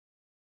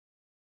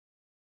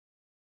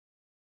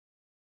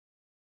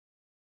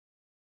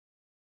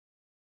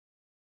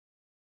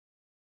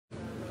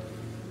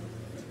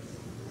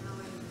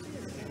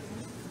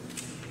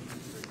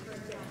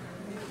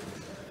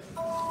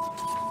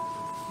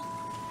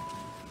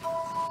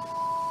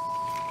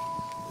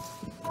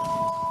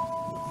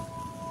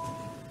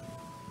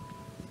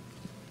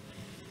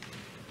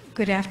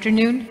Good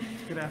afternoon.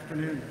 Good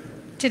afternoon.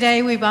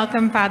 Today we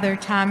welcome Father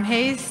Tom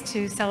Hayes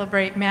to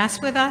celebrate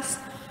Mass with us.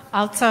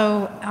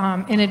 Also,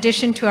 in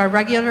addition to our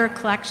regular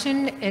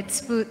collection,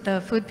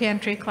 the food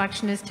pantry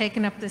collection is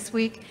taken up this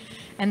week,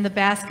 and the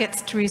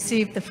baskets to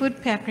receive the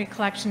food pantry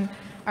collection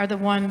are the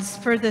ones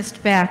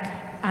furthest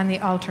back on the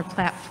altar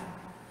platform.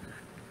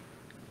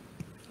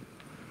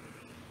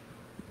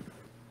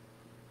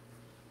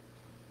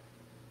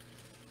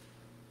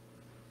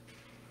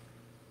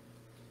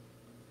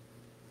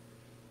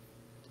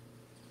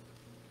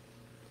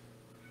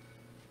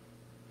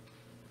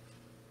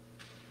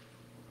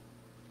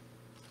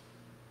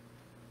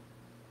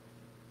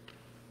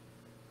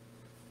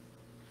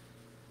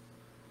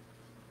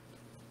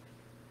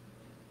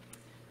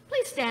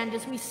 Please stand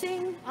as we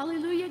sing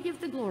Alleluia, Give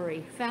the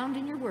Glory, found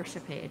in your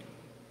worship aid.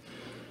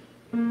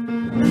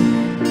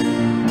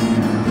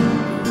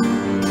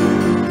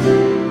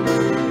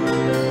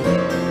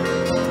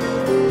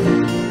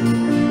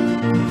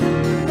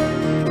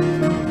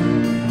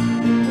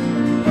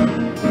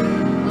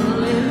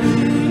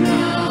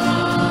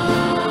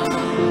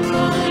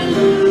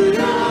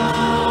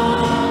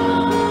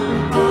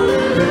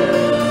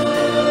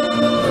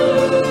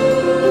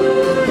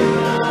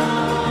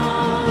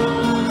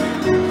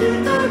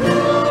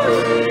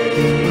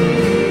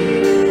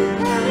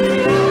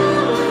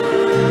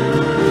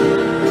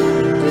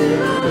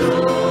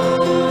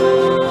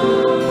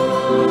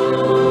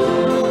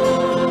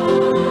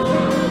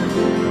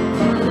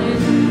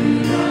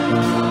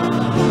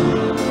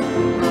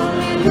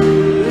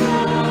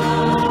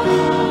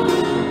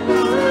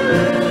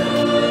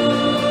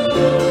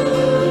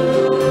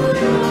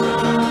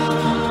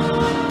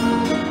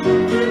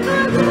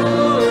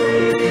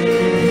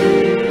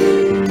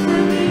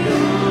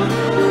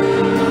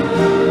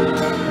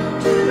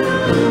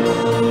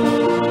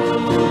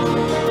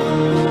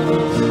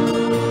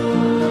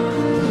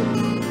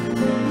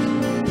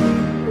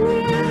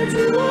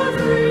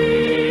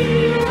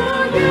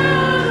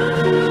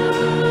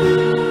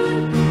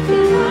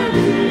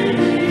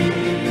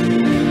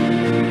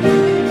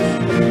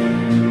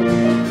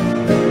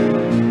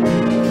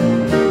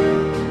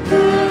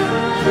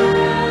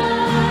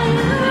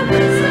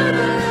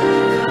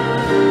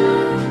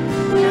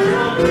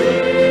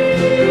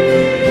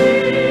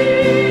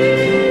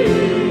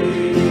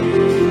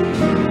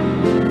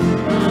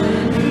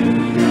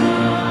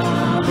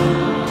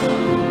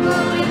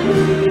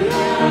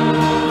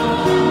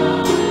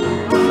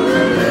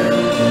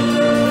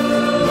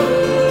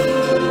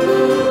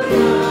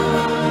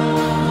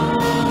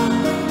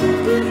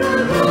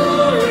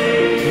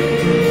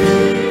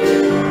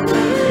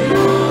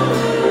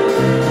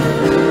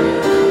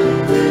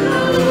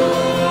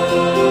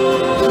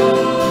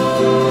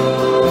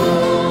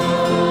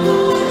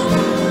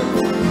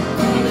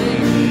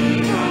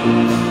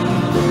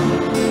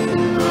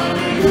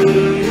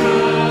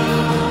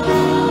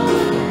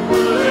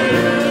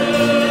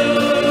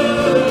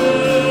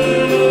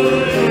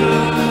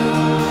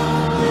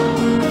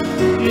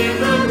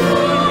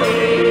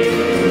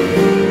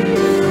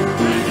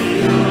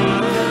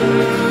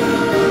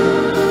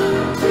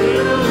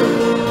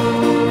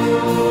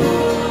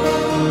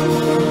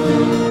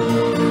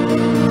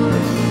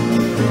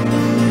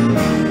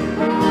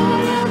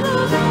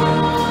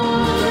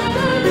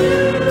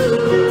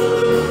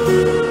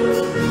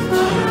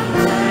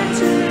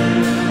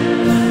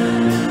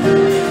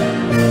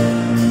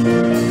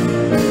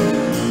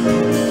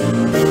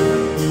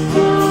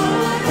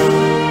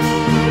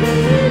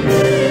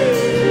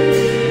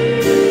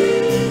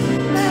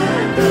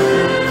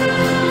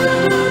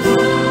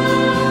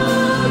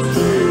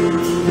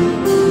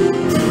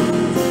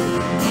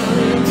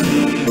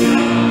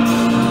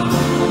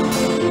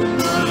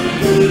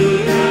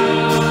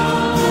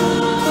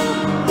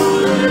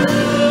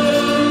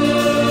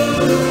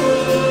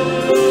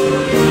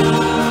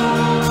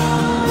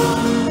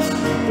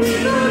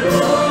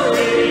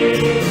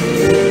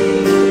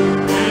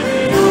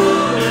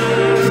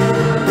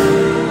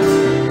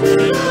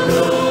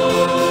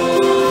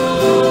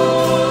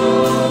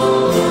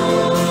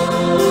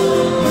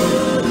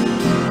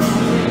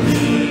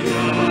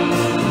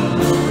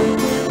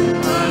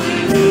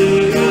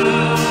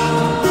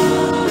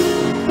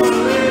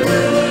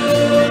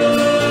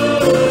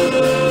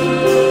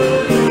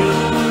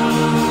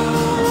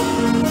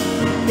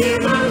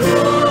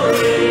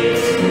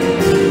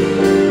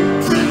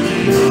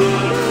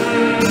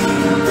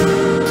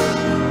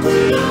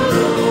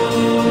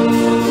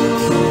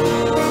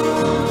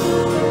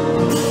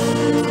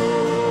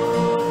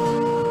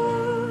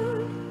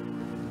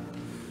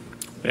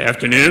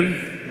 Afternoon.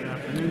 Good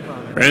afternoon,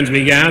 Father. Friends,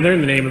 we gather in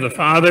the name of the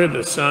Father,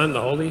 the Son,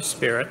 the Holy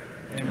Spirit.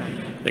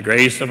 Amen. The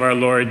grace of our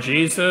Lord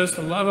Jesus,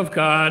 the love of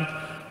God,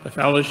 the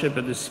fellowship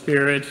of the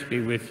Spirit be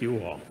with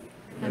you all.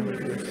 And with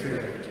your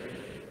spirit.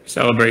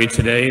 Celebrate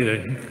today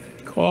the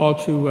call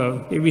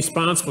to be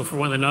responsible for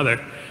one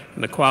another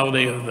and the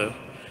quality of the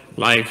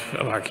life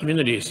of our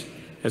communities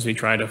as we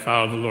try to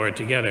follow the Lord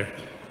together.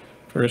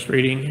 First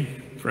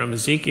reading from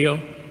Ezekiel.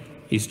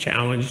 He's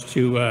challenged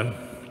to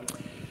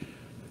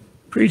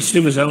preach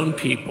to his own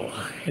people.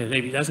 And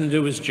if he doesn't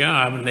do his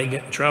job and they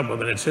get in trouble,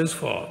 then it's his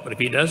fault. But if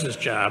he does his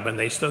job and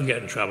they still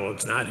get in trouble,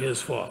 it's not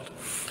his fault.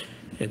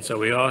 And so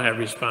we all have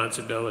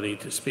responsibility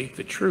to speak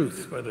the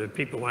truth, whether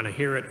people want to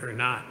hear it or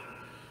not.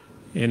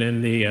 And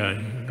in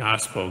the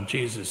gospel,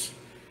 Jesus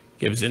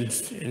gives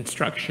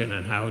instruction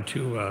on how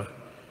to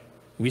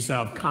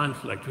resolve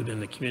conflict within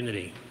the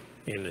community.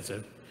 And it's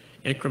an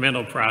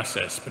incremental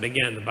process. But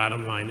again, the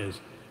bottom line is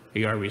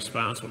we are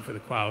responsible for the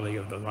quality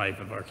of the life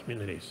of our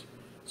communities.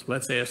 So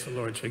let's ask the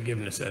Lord's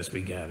forgiveness as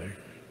we gather.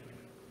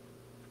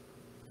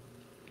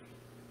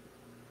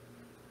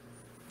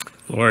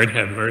 Lord,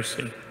 have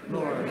mercy.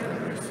 Lord,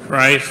 have mercy.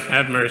 Christ,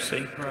 have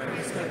mercy.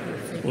 Christ, have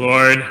mercy.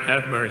 Lord,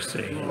 have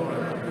mercy.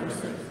 Lord, have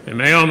mercy. And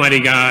may Almighty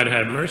God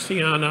have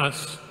mercy on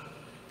us,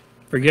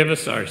 forgive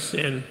us our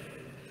sin,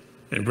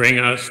 and bring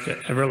us to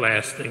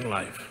everlasting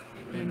life.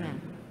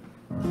 Amen.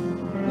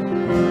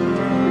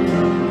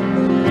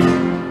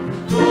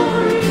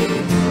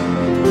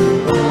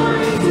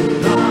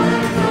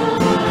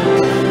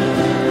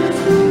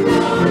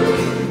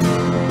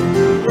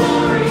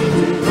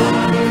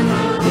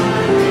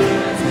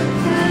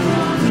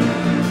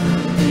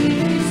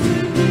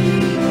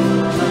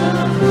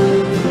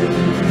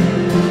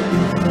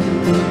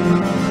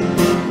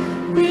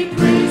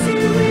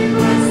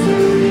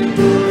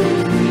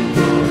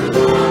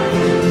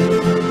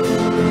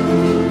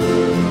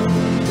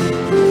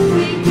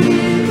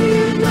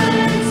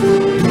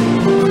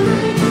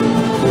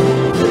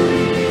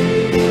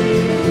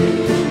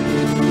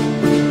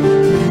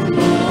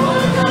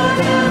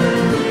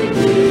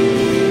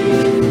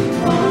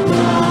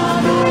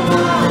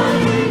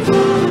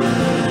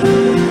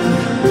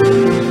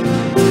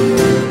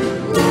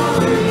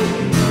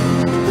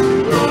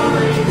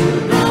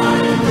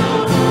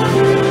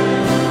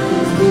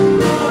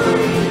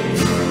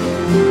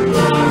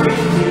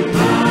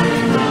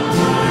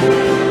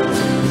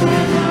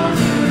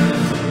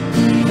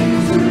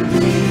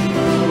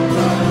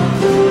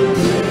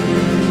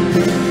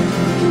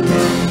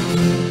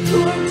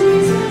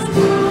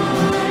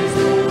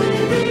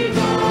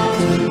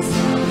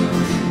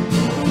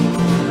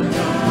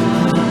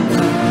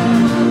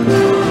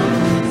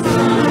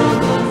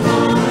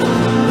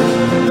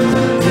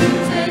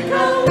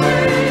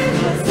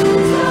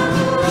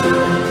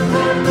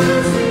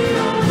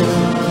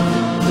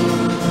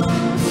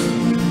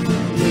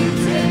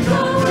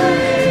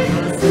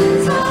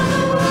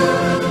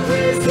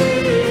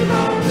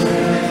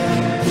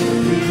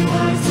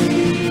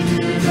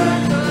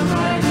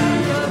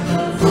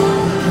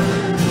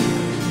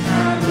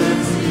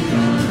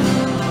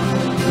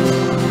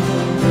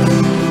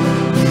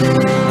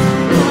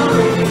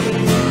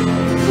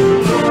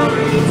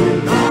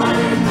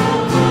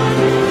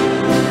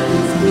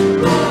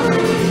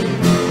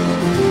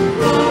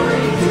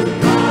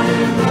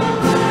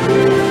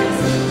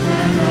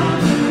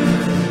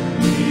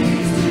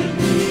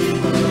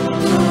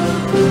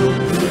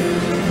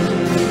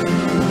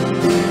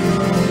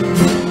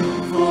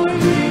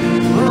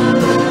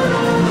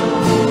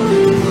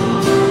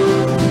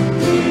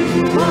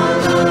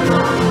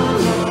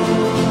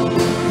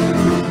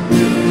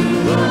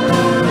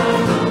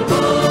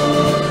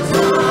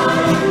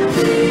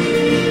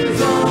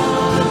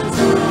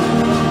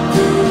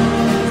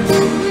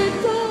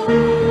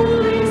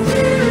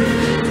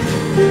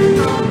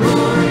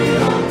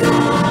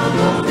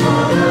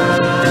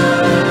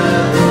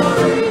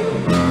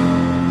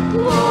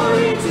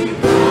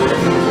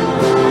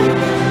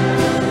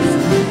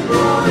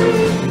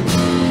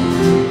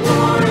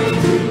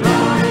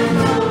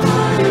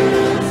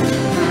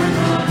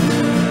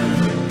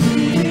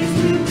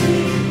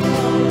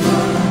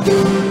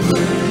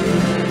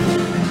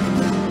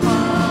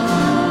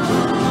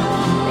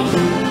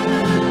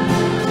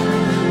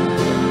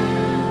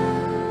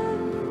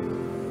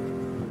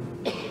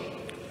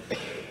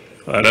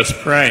 Let us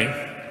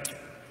pray.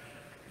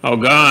 O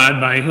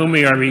God, by whom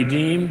we are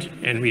redeemed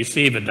and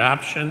receive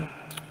adoption,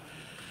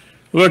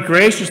 look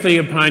graciously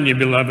upon your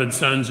beloved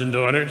sons and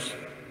daughters,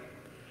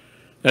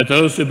 that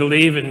those who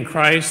believe in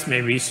Christ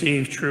may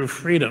receive true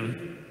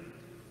freedom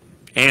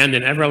and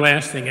an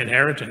everlasting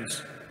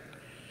inheritance.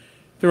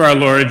 Through our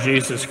Lord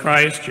Jesus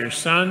Christ, your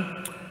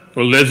Son,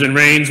 who lives and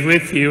reigns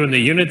with you in the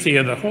unity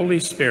of the Holy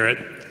Spirit,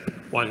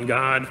 one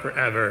God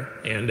forever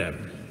and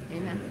ever.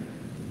 Amen.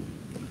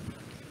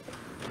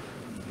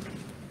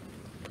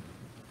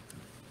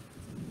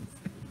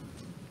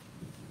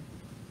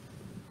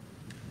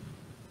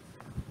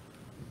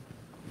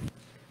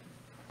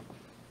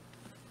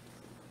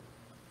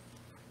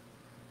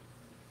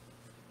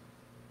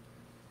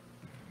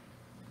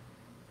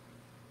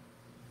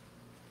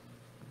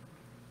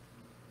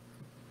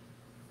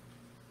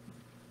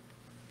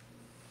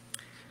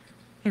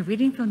 A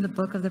reading from the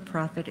book of the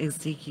prophet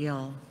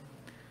Ezekiel.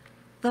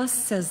 Thus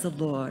says the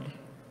Lord,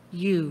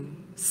 you,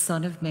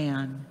 Son of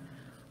Man,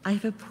 I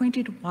have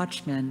appointed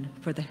watchmen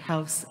for the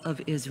house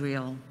of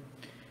Israel.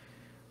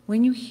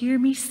 When you hear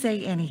me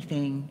say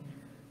anything,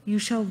 you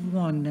shall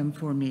warn them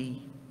for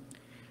me.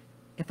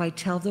 If I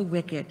tell the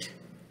wicked,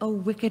 O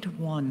wicked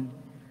one,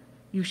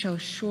 you shall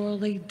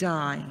surely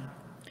die,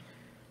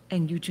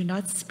 and you do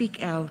not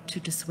speak out to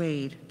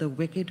dissuade the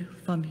wicked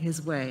from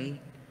his way,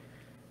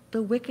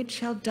 the wicked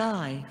shall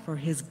die for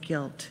his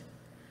guilt,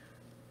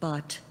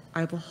 but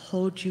I will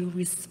hold you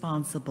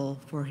responsible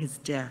for his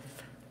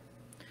death.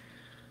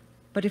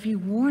 But if you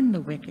warn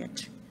the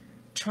wicked,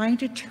 trying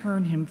to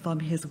turn him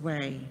from his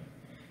way,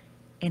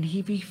 and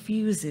he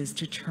refuses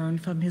to turn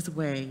from his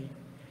way,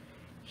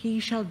 he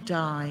shall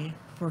die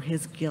for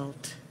his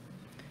guilt,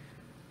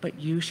 but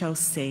you shall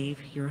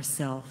save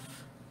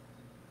yourself.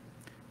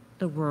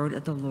 The word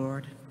of the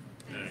Lord.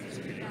 Thanks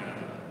be to God.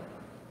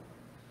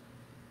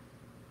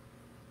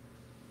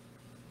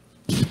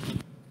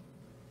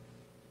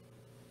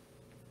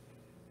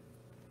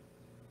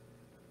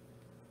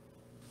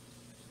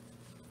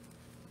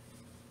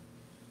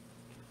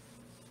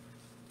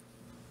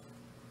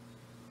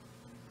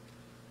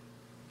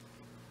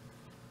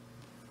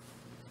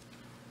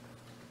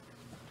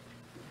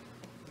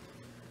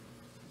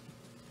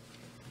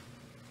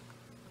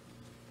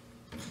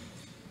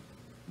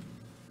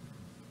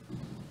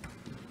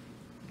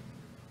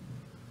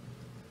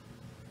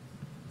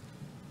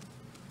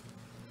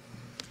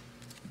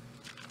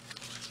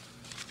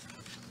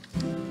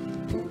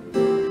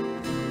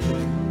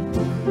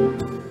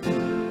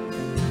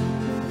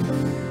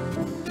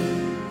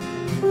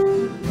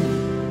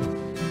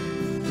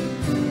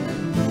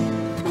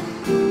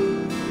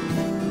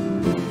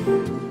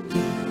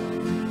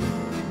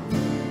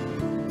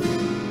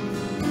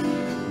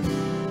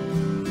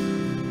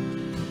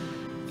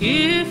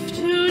 If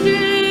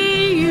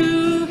today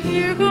you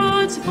hear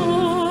God's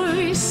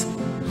voice,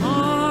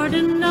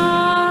 harden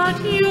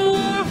not your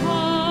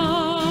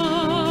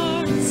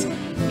hearts.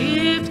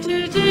 If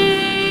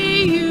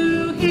today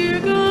you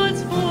hear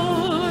God's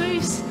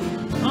voice,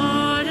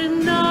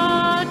 harden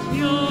not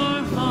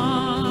your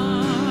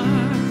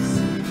hearts.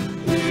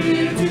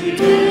 If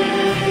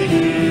today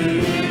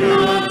you hear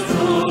God's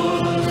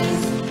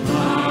voice,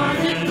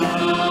 harden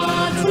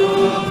not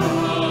your hearts.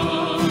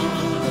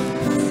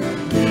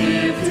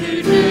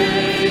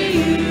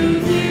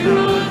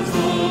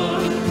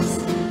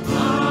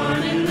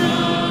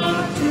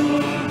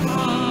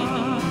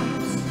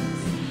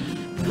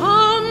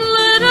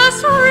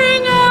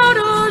 Ring out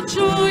our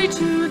joy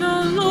to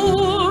the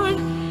Lord.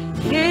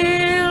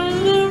 Hail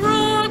the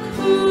rock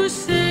who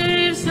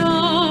saves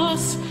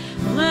us.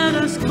 Let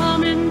us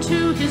come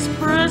into his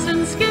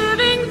presence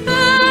giving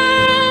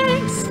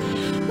thanks.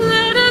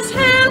 Let us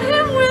hail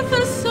him with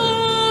a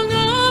song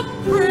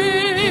of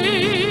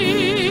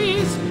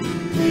praise.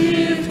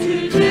 If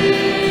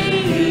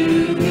today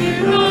you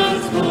hear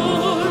God's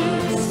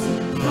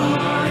voice,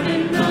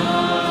 harden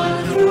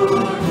not your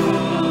heart.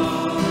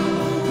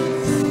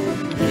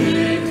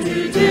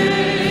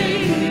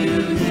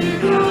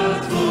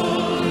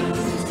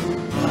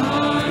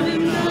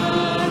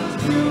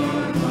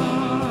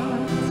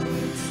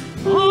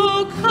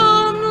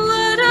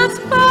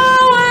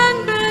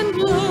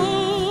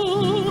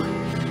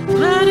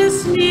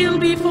 Kneel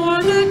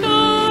before the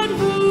God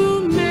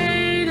who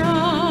made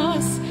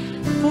us,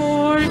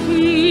 for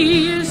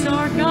he is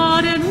our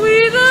God and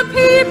we the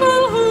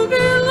people who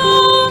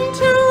belong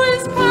to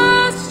his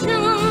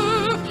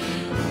pasture,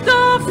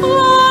 the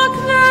flock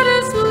that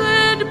is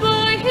led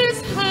by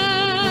his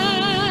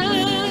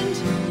hand.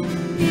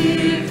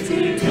 If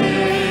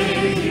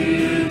today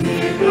you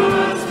hear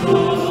God's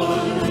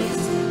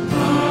voice,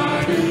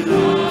 harden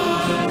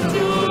not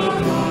your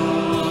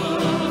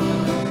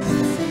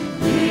hearts.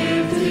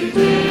 If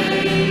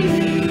today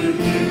you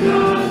hear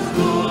God's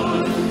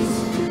voice,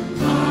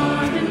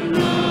 harden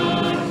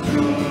not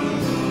your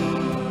hearts.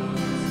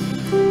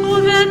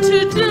 Oh, that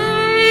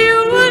today you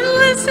would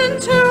listen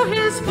to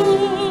his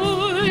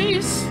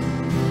voice.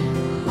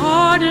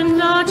 Harden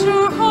not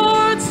your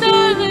hearts,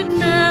 silent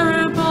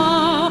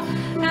Meribah,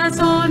 as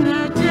on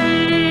that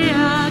day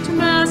at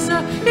Massa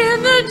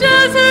in the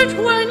desert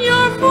when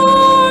your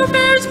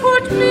forebears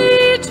put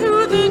me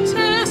to the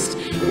test,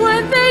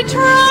 when they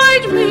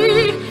tried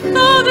me,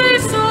 though they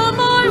saw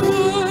my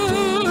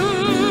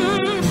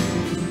work.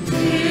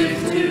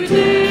 If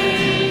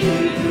today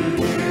you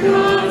hear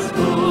God's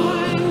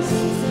voice,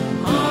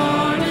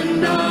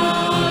 harden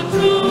not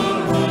your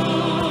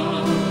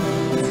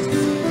hearts.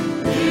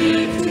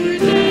 If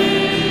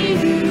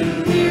today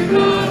you hear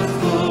God's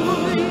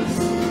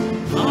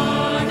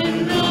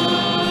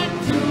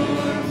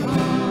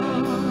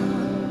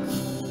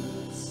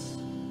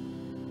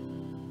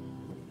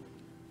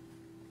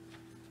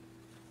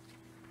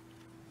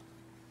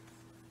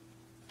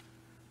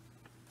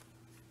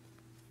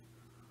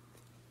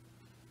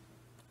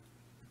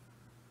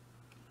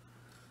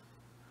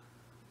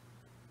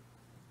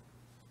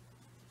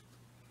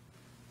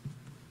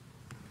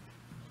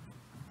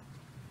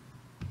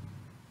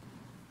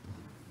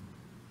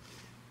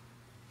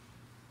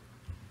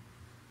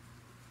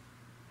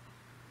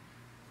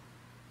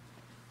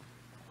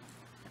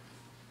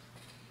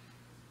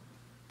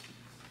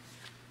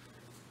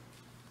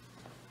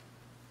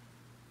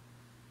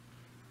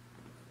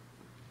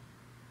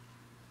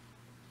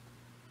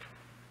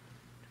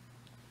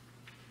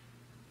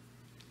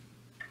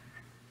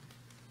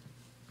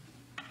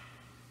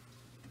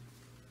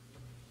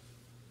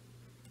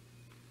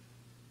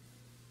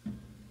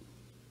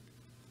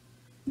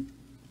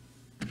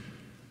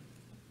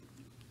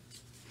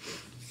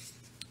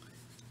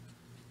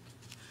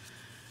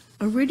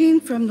A reading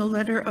from the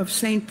letter of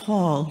St.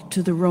 Paul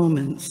to the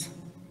Romans.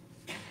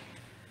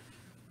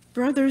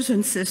 Brothers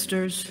and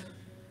sisters,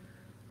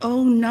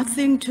 owe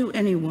nothing to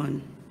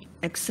anyone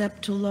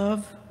except to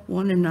love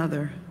one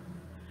another.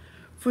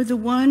 For the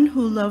one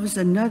who loves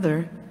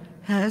another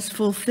has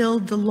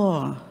fulfilled the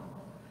law.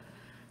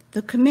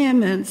 The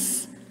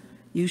commandments,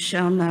 you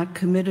shall not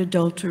commit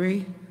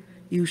adultery,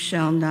 you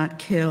shall not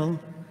kill,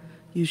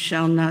 you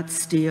shall not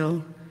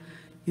steal,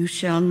 you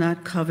shall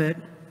not covet,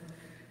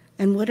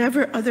 and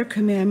whatever other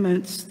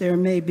commandments there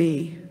may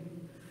be,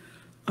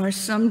 are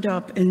summed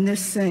up in this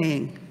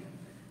saying,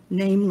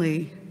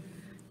 namely,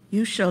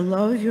 you shall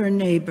love your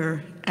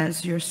neighbor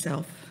as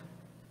yourself.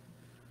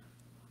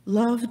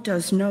 Love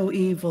does no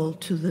evil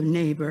to the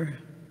neighbor.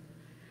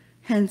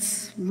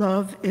 Hence,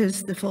 love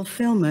is the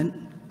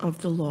fulfillment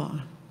of the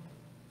law.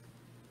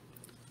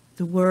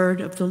 The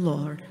word of the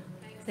Lord.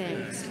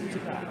 Thanks be to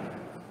God.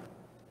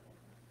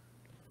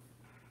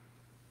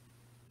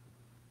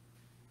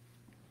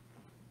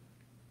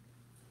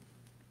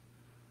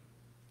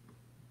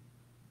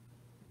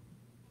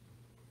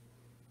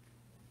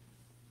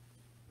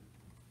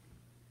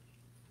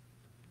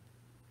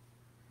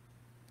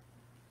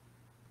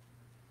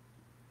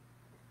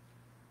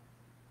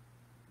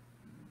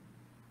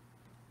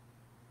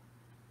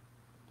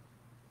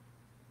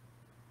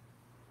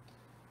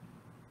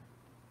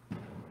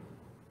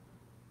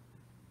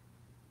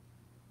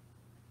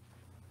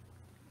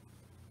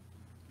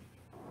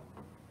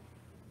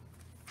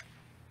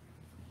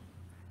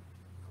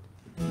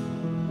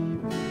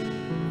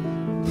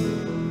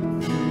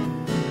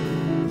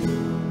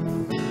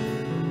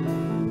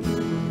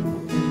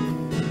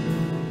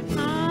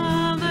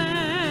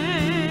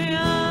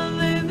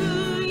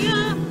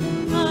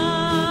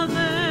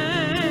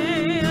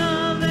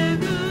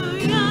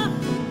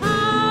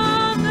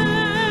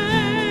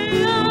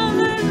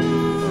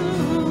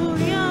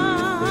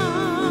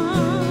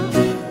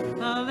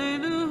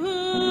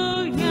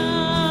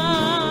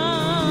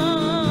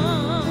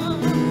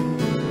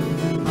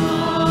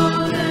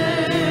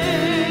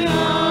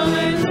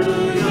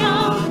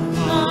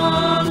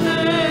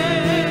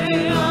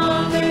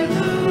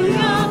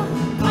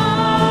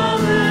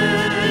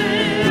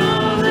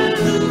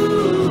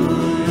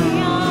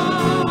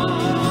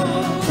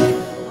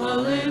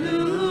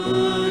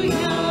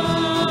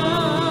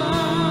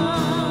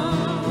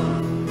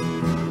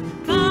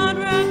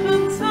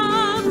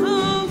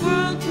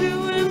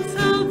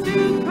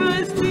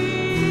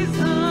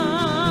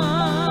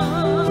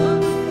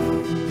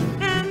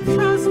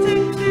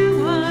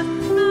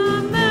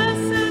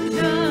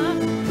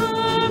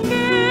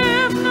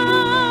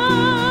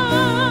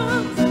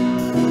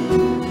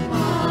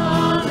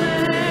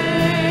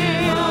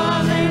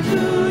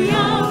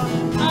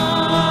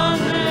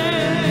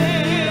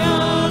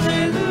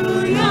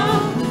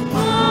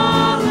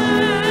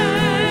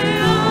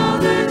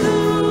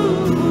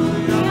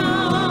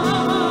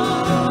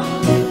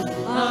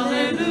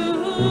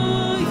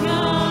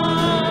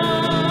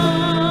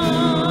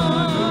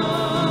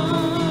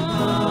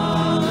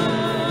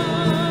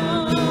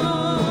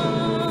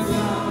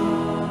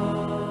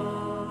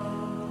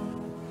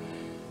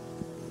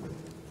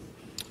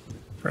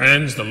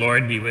 Friends, the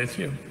Lord be with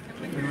you.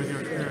 And with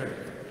your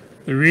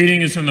spirit. The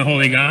reading is from the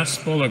Holy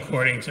Gospel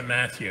according to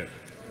Matthew.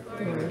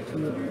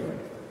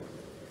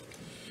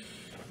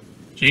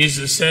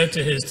 Jesus said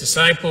to his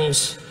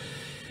disciples,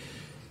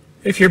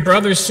 "If your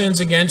brother sins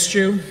against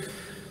you,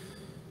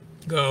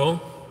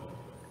 go,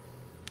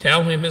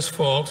 tell him his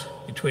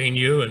fault between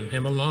you and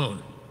him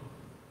alone.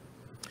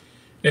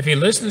 If he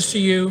listens to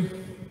you,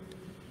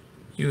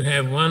 you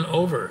have won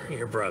over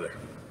your brother.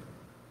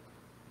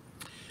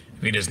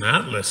 If he does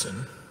not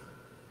listen,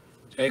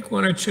 take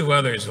one or two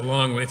others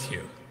along with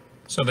you,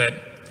 so that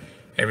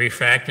every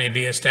fact may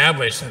be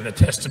established on the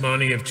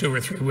testimony of 2 or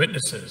 3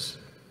 witnesses.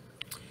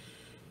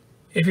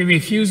 If he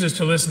refuses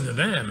to listen to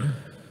them,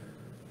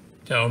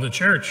 tell the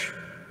church.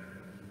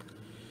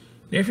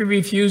 If he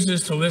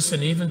refuses to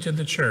listen even to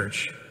the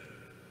church,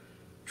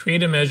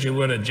 treat him as you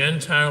would a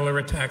Gentile or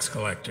a tax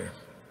collector.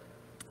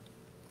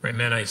 For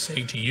amen, I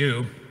say to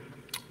you,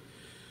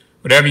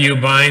 whatever you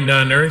bind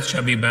on earth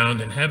shall be bound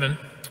in heaven.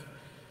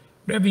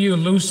 Whatever you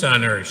loose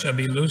on earth shall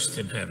be loosed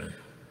in heaven.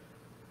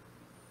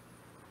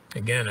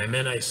 Again,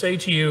 amen, I say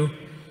to you,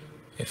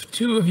 if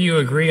 2 of you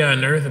agree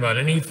on earth about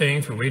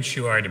anything for which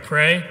you are to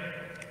pray,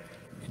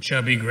 it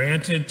shall be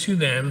granted to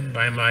them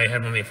by my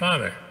heavenly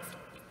Father.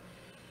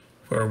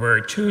 For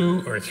where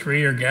 2 or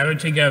 3 are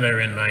gathered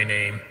together in my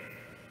name,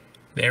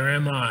 there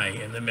am I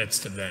in the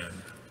midst of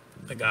them."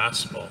 The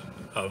Gospel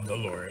of the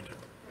Lord.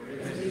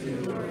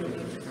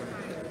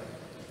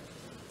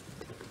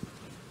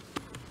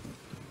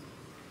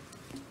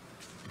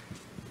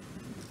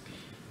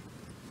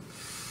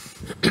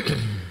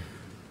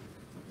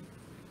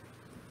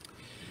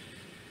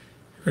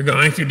 We're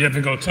going through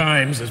difficult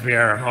times, as we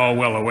are all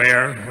well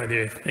aware, whether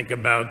you think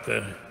about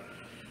the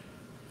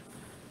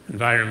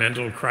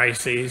environmental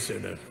crises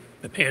or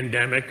the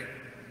pandemic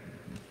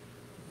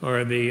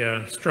or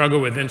the struggle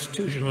with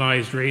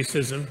institutionalized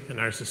racism in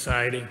our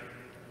society.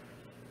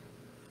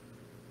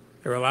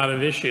 There are a lot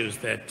of issues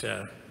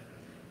that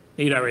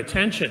need our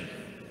attention.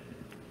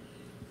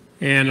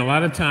 And a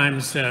lot of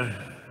times,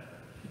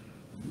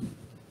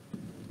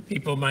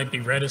 people might be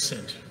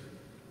reticent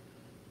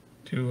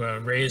to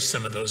raise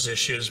some of those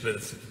issues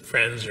with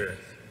friends or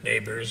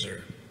neighbors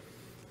or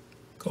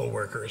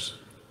co-workers.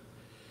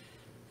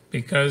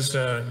 Because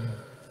when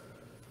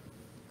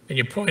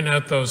you point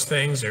out those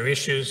things or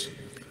issues,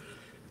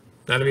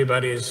 not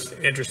everybody is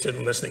interested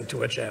in listening to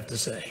what you have to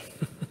say.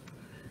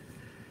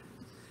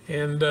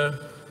 And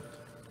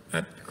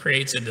that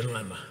creates a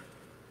dilemma.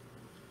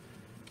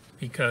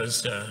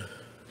 Because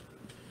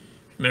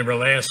remember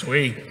last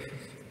week,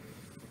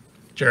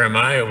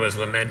 Jeremiah was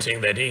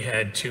lamenting that he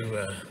had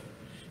to,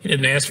 he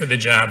didn't ask for the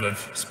job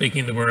of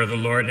speaking the word of the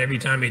Lord, and every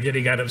time he did,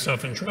 he got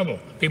himself in trouble.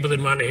 People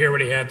didn't want to hear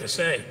what he had to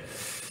say.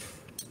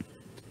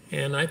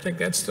 And I think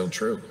that's still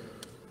true.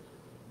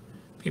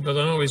 People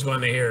don't always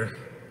want to hear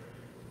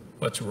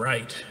what's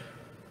right.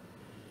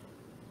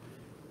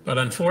 But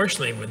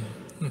unfortunately,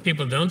 when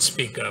people don't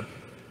speak up,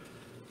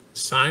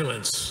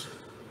 silence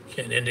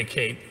can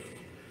indicate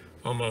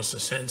almost a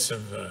sense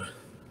of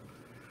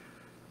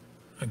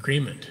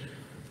agreement,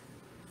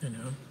 you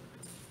know.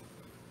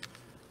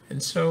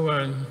 And so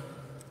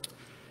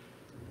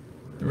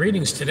the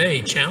readings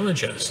today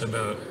challenge us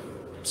about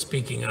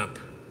speaking up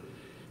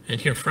and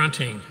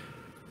confronting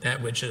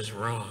that which is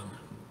wrong,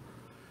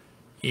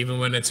 even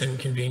when it's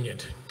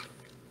inconvenient.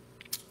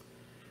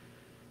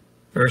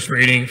 First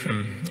reading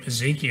from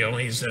Ezekiel,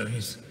 he's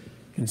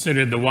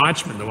considered the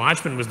watchman. The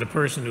watchman was the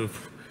person who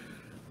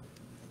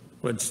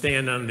would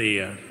stand on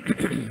the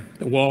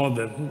wall of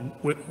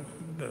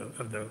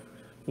the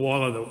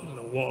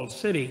walled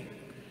city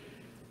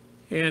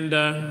and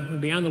would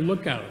be on the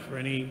lookout for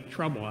any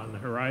trouble on the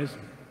horizon.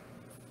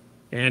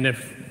 And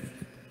if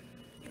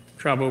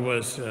trouble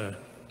was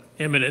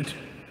imminent,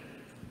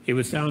 he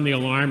would sound the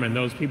alarm, and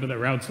those people that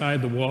were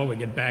outside the wall would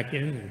get back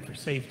in for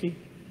safety.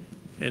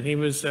 And he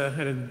was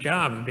had a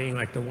job of being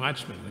like the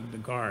watchman, the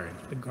guard,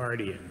 the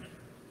guardian.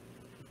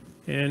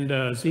 And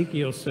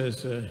Ezekiel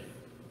says,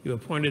 you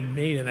appointed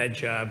me to that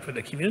job for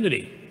the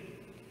community.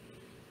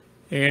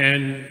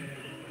 And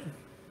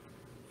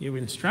you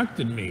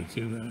instructed me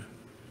to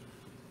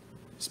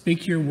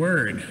speak your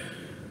word.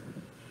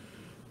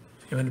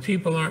 And when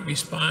people aren't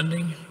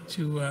responding,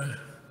 to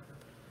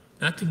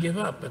not to give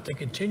up, but to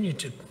continue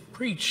to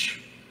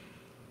preach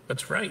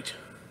what's right.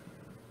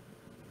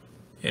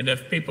 And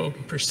if people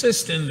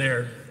persist in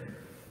their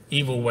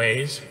evil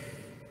ways,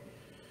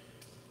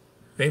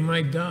 they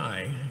might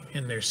die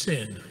in their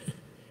sin,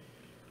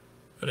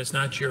 but it's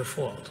not your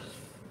fault.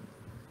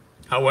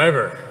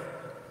 However,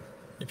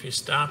 if you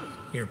stop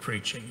your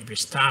preaching, if you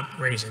stop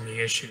raising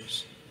the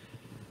issues,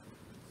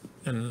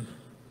 then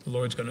the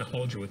Lord's going to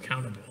hold you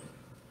accountable.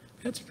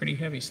 That's pretty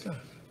heavy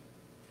stuff.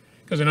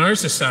 Because in our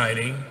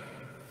society,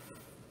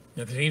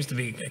 there seems to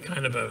be a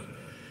kind of a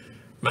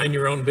mind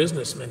your own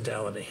business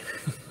mentality.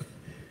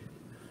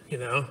 You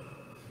know,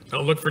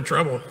 don't look for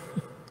trouble.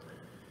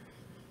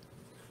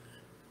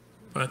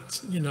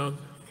 But, you know,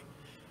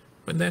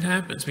 when that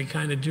happens, we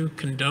kind of do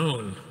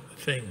condone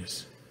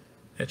things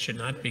that should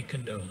not be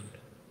condoned.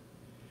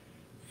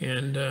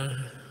 And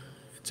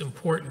it's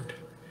important.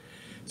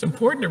 It's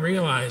important to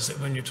realize that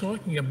when you're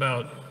talking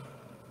about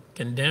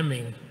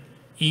condemning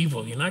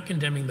evil, you're not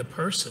condemning the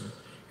person.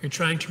 You're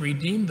trying to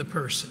redeem the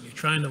person. You're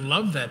trying to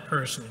love that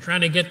person. You're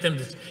trying to get them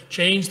to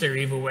change their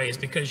evil ways,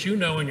 because you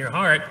know in your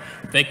heart,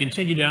 if they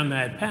continue down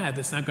that path,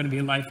 it's not going to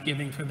be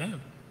life-giving for them.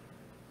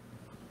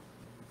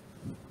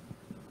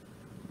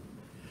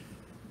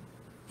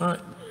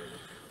 But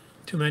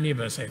too many of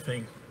us, I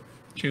think,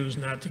 choose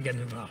not to get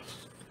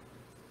involved.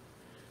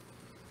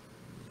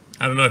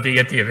 I don't know if you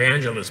get the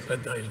Evangelist,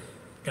 but I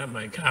got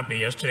my copy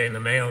yesterday in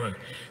the mail, and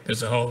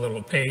there's a whole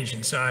little page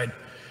inside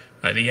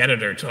by the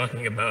editor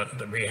talking about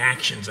the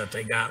reactions that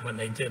they got when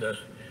they did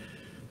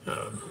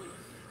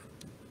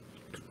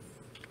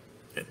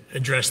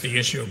address the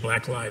issue of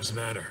Black Lives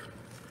Matter.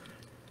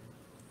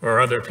 Or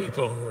other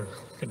people who are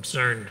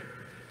concerned,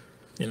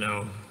 you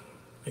know,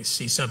 they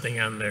see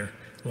something on their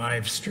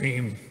live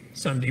stream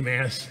Sunday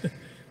Mass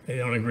they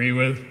don't agree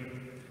with,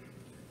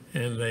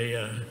 and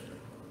they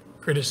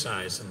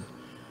criticize and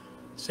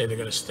say they're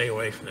going to stay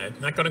away from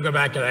that. Not going to go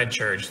back to that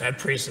church. That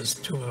priest is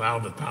too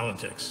involved with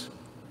politics.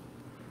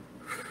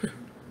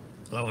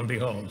 Lo and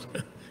behold,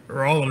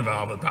 we're all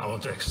involved with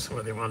politics,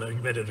 whether they want to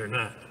admit it or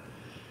not.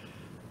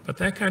 But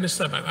that kind of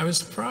stuff, I was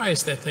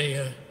surprised that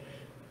they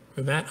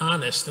were that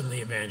honest in the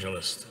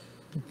Evangelist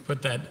to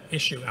put that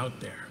issue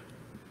out there.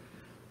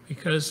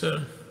 Because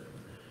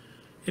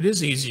it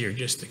is easier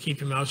just to keep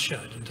your mouth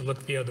shut and to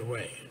look the other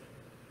way.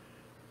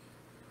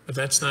 But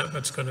that's not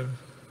what's going to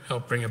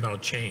help bring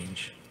about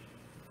change.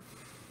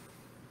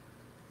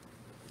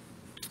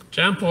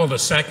 John Paul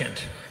II,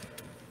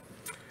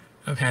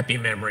 of happy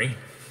memory,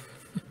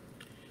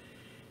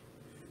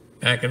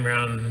 back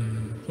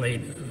around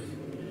late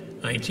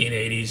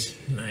 1980s,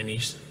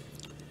 90s,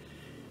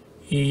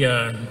 he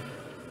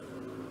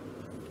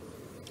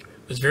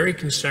was very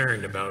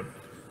concerned about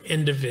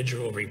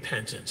individual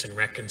repentance and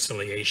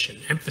reconciliation,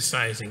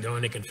 emphasizing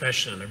going to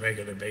confession on a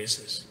regular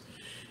basis,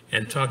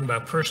 and talking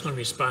about personal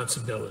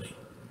responsibility.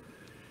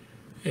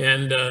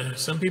 And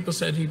some people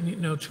said he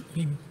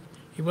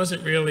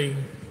wasn't really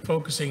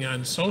focusing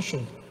on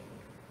social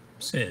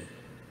sin.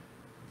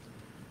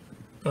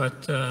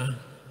 But I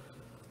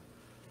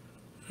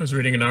was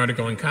reading an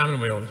article in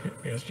Commonweal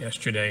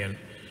yesterday, and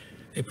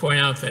they point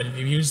out that if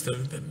you use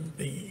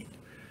the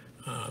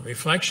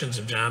reflections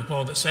of John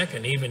Paul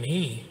II, even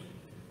he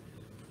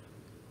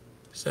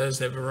says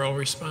that we're all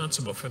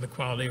responsible for the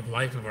quality of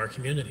life of our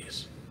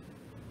communities.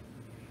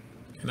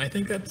 And I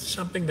think that's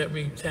something that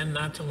we tend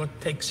not to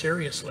take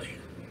seriously,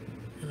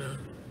 you know.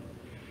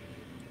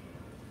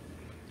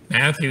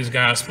 Matthew's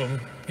gospel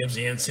gives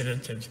the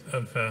incident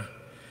of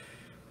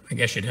I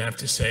guess you'd have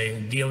to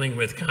say, dealing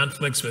with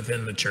conflicts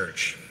within the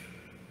church.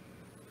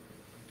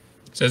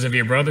 It says, if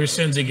your brother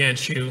sins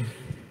against you,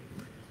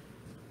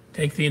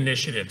 take the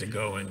initiative to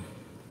go and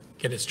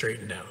get it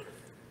straightened out.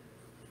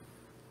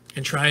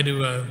 And try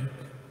to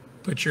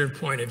put your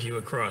point of view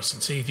across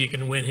and see if you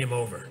can win him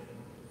over.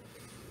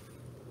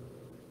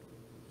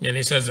 And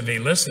he says, if he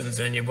listens,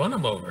 then you won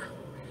him over.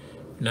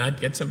 If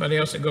not, get somebody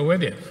else to go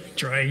with you.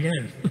 Try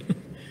again.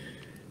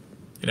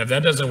 And if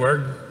that doesn't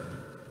work,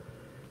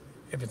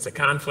 if it's a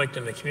conflict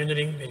in the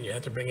community, then you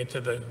have to bring it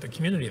to the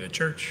community, the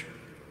church.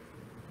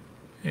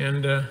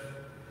 And if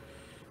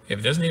he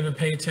doesn't even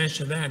pay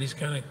attention to that, he's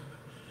kind of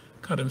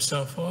cut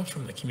himself off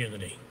from the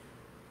community.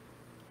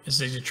 It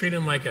says you treat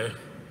him like a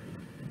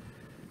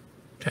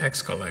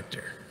tax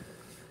collector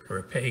or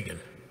a pagan.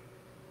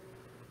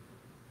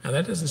 Now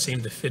that doesn't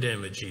seem to fit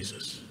in with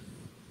Jesus.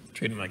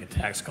 Treat him like a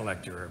tax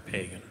collector or a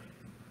pagan.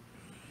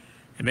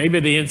 And maybe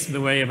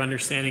the way of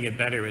understanding it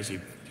better is you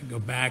go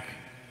back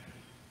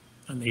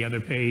on the other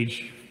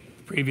page,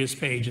 the previous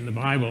page in the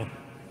Bible,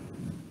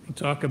 and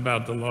talk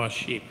about the lost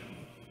sheep.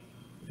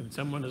 If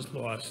someone is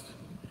lost,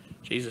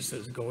 Jesus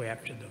says, go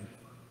after them.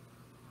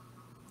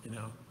 You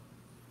know,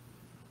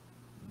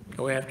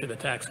 go after the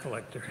tax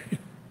collector.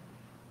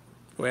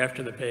 Go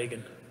after the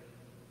pagan.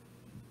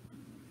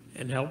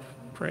 And help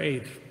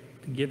pray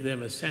to give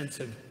them a sense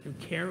of you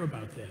care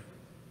about them.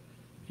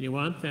 You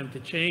want them to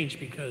change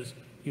because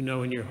you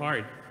know in your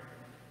heart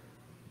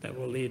that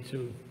will lead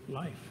to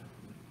life.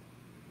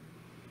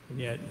 And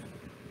yet,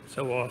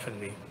 so often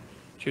we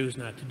choose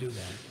not to do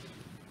that.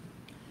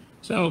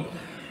 So,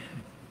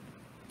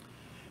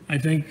 I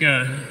think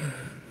the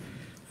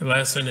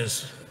lesson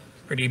is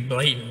pretty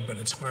blatant, but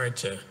it's hard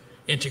to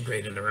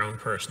integrate in our own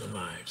personal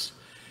lives.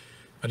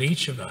 But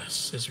each of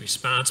us is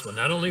responsible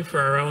not only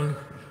for our own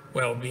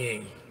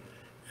well-being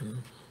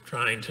and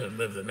trying to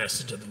live the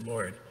message of the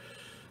Lord,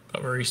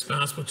 but we're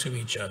responsible to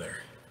each other.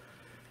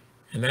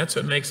 And that's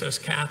what makes us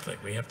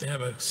Catholic. We have to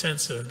have a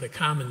sense of the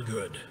common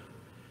good.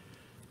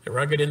 The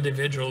rugged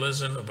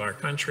individualism of our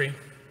country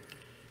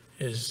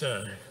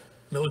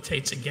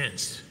militates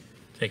against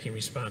taking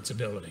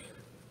responsibility.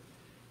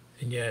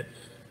 And yet,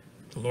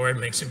 the Lord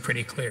makes it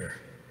pretty clear.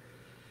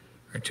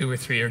 Where 2 or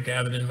 3 are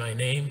gathered in my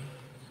name,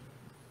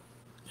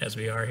 as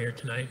we are here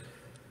tonight,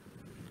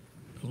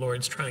 the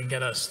Lord's trying to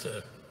get us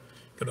to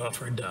get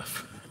off our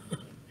duff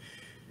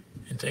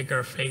and take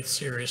our faith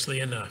seriously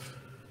enough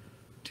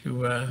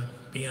to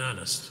be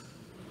honest.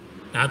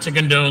 Not to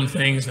condone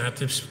things, not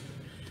to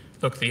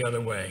look the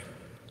other way.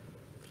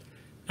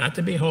 Not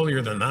to be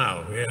holier than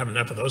thou. We have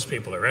enough of those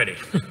people already.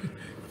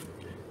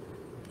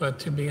 But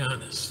to be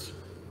honest.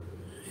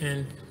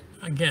 And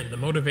again, the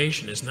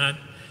motivation is not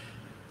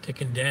to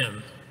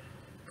condemn,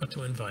 but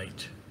to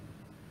invite,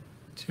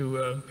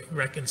 to be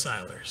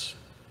reconcilers,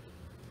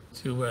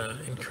 to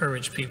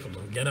encourage people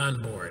to get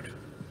on board.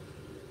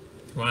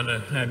 If you want to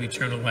have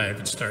eternal life,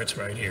 it starts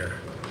right here.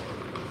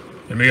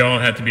 And we all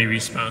have to be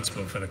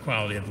responsible for the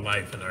quality of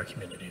life in our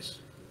communities.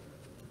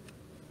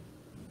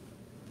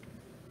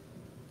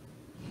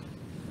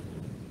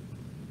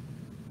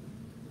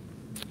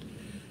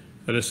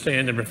 Let us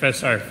stand and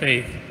profess our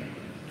faith.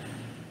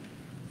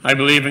 I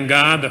believe in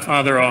God, the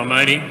Father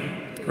Almighty,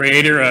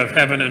 creator of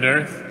heaven and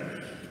earth,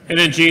 and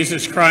in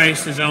Jesus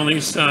Christ, his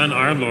only Son,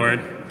 our Lord,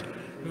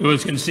 who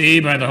was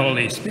conceived by the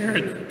Holy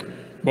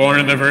Spirit, born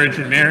of the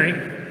Virgin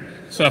Mary,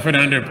 suffered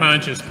under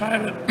Pontius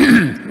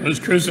Pilate, was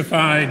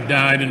crucified,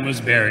 died, and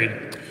was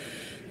buried.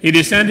 He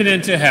descended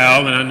into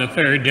hell, and on the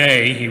 3rd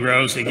day he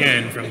rose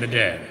again from the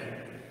dead.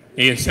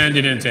 He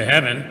ascended into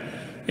heaven,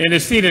 and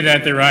is seated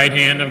at the right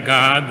hand of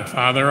God, the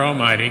Father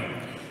Almighty,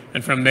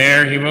 and from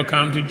there he will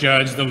come to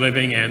judge the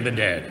living and the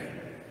dead.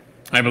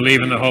 I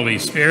believe in the Holy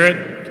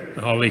Spirit,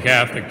 the Holy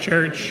Catholic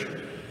Church,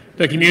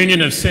 the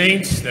communion of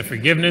saints, the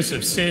forgiveness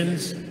of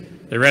sins,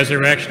 the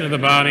resurrection of the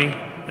body,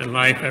 and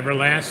life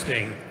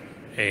everlasting.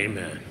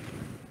 Amen.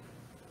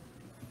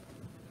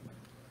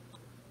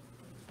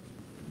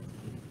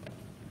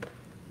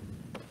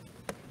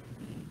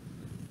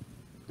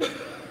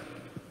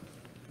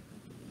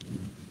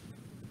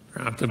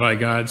 Prompted by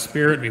God's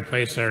Spirit, we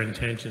place our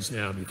intentions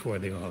now before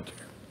the altar.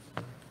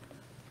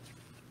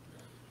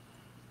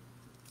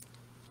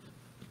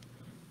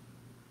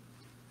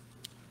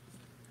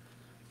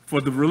 for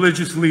the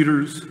religious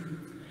leaders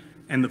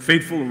and the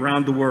faithful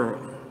around the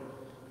world,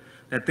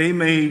 that they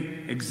may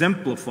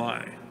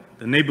exemplify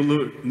the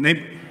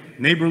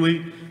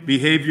neighborly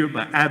behavior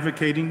by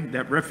advocating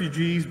that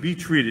refugees be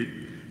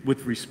treated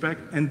with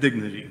respect and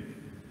dignity.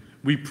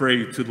 We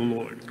pray to the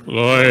Lord.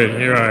 Lord,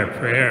 hear our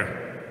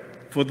prayer.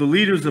 For the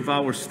leaders of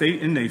our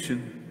state and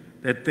nation,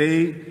 that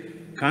they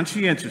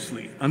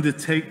conscientiously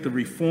undertake the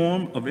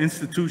reform of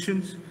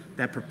institutions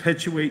that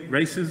perpetuate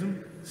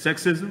racism,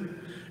 sexism,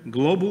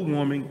 global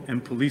warming,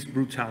 and police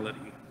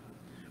brutality.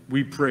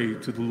 We pray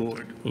to the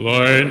Lord.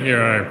 Lord,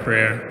 hear our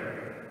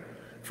prayer.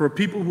 For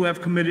people who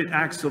have committed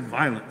acts of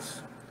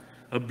violence,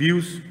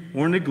 abuse,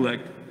 or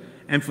neglect,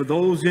 and for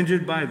those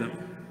injured by them,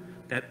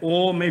 that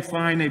all may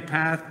find a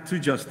path to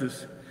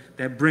justice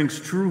that brings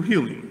true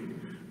healing,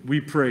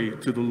 we pray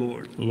to the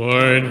Lord.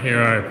 Lord,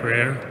 hear our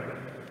prayer.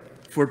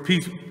 For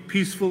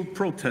peaceful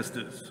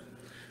protesters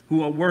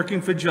who are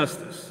working for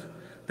justice,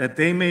 that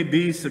they may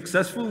be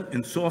successful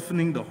in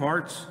softening the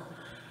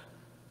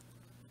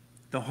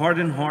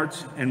hardened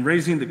hearts, and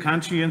raising the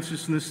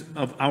conscientiousness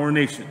of our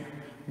nation,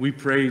 we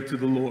pray to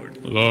the Lord.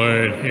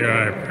 Lord, hear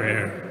our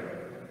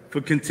prayer.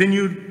 For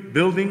continued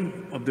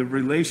building of the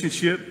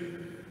relationship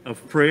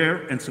of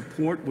prayer and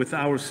support with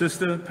our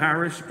sister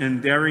parish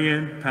in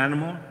Darien,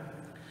 Panama,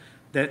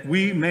 that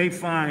we may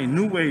find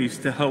new ways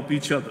to help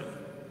each other,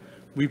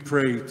 we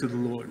pray to the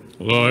Lord.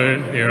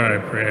 Lord, hear our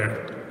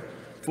prayer.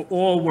 For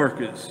all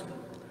workers,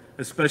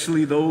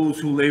 especially those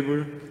who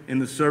labor in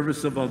the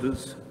service of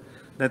others,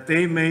 that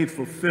they may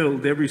fulfill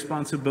their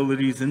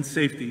responsibilities in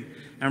safety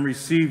and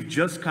receive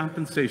just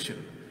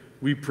compensation,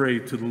 we pray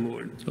to the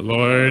Lord.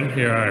 Lord,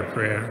 hear our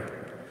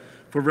prayer.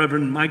 For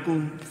Reverend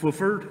Michael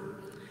Fulford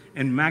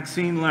and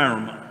Maxine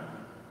Larimer,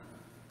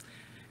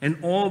 and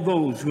all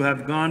those who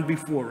have gone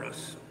before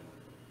us,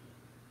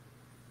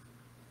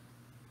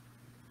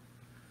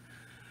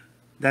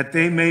 that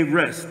they may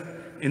rest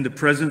in the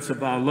presence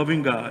of our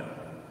loving God,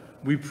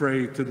 we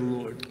pray to the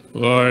Lord.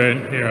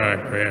 Lord, hear our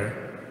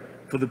prayer.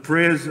 For the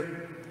prayers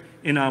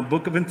in our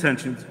book of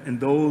intentions and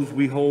those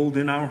we hold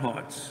in our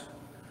hearts,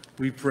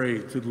 we pray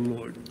to the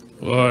Lord.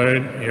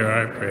 Lord, hear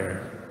our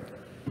prayer.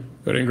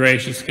 Good and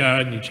gracious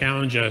God, you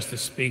challenge us to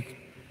speak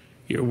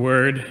your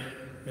word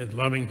with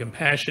loving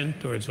compassion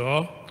towards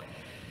all,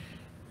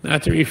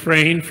 not to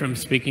refrain from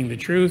speaking the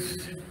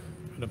truth,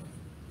 but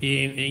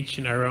being each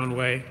in our own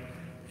way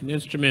an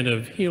instrument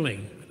of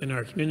healing within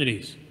our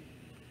communities.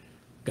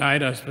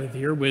 Guide us with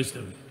your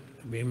wisdom,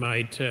 that we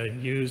might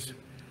use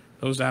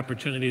those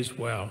opportunities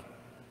well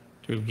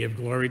to give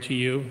glory to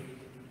you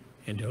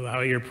and to allow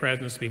your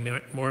presence to be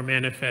more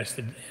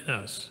manifested in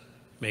us.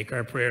 Make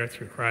our prayer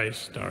through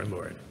Christ our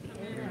Lord.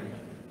 Amen.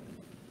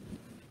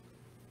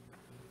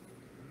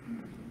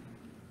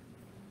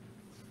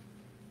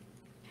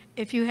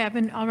 If you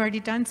haven't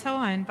already done so,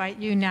 I invite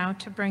you now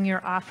to bring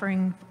your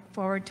offering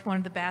forward to one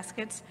of the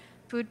baskets.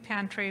 Food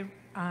pantry,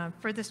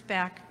 furthest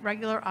back,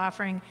 regular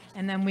offering,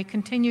 and then we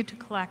continue to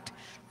collect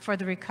for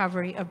the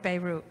recovery of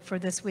Beirut for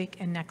this week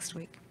and next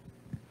week.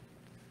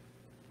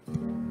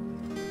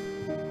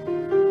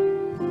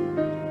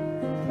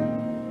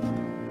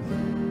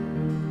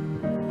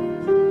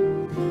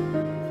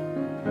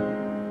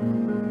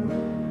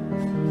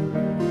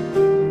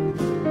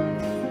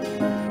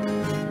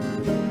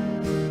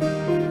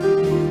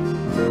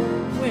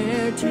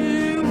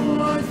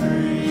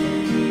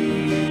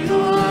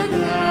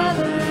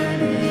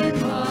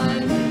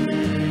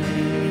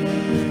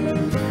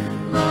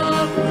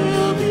 Love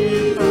will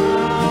be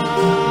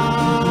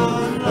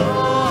found,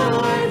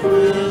 Lord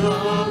will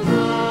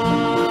abide.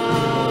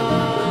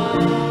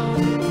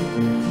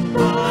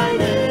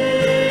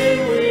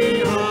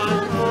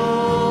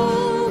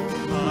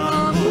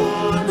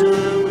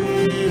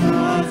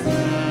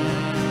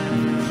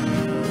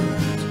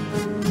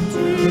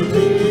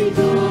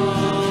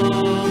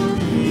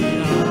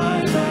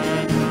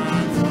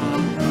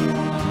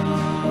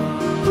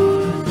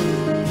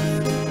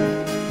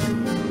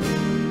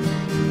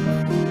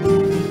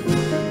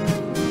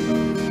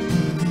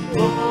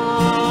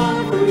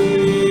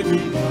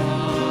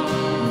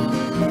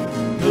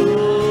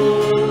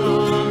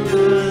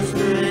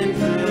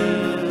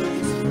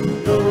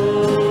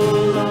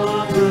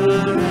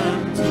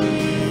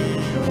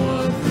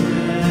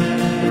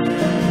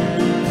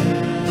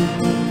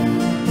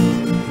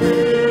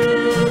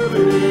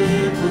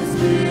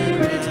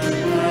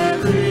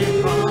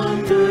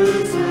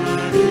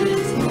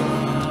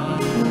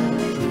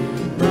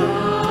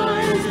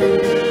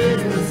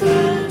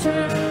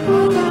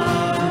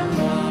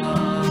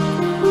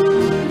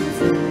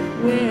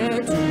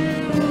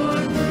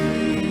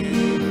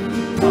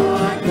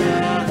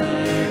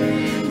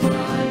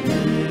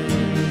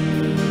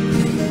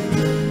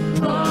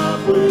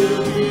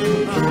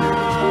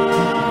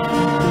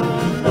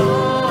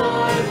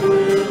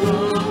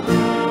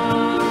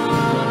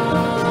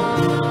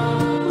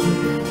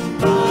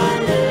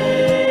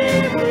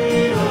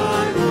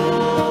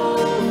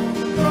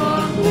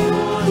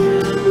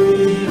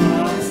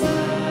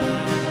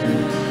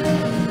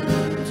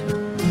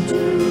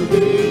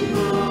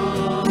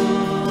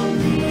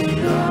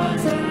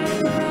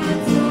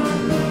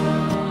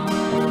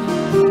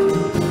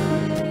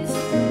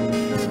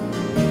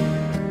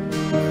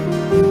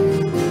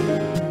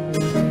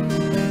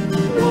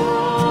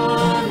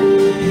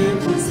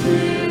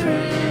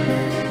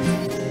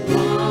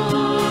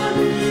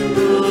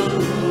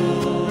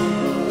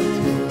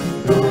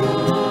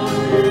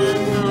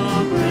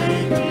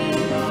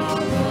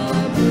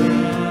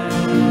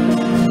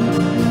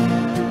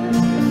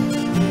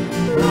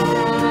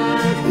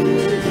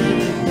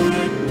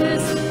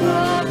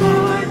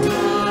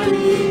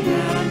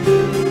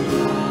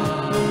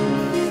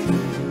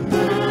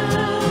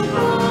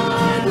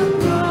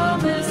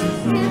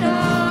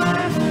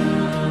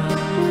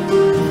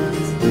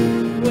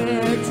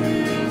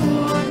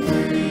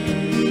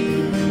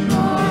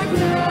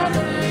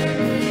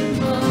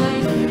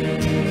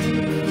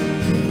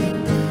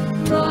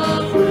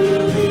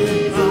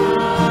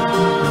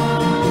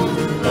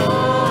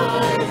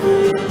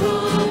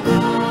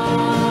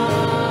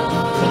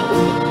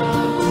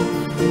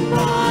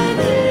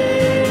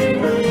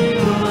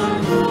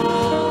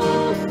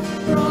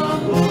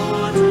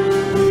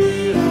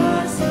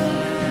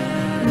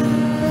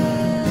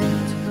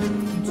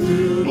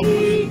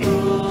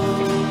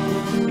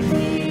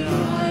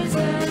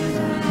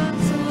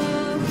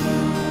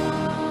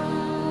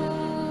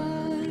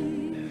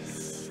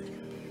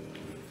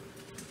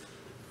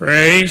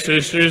 Pray,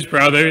 sisters,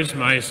 brothers,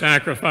 my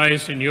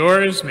sacrifice and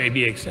yours may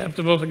be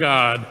acceptable to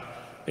God,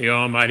 the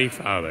Almighty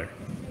Father.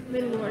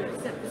 May the Lord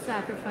accept the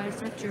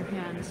sacrifice at your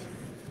hands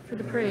for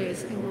the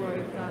praise and glory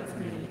of God's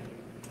name,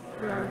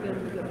 for our good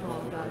and the good of all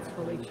of God's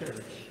holy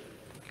church.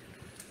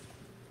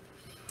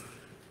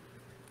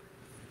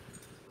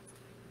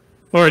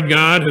 Lord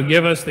God, who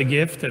give us the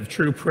gift of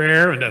true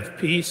prayer and of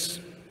peace,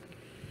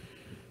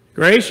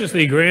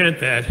 graciously grant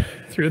that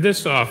through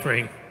this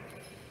offering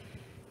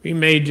we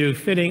may do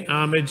fitting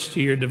homage to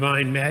your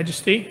divine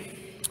majesty,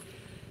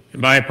 and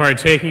by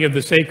partaking of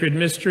the sacred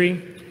mystery,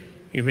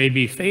 you may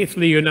be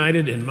faithfully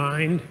united in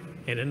mind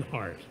and in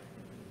heart.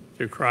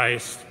 Through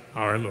Christ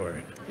our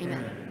Lord.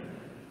 Amen.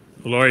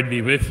 The Lord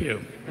be with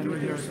you. And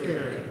with your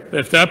spirit.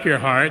 Lift up your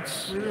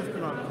hearts. We lift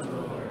them up to the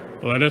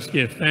Lord. Let us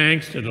give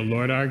thanks to the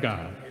Lord our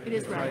God. It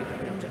is right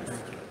and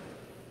just.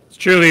 It's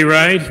truly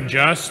right and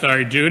just,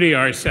 our duty,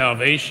 our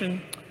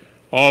salvation,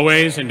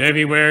 always and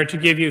everywhere to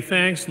give you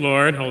thanks,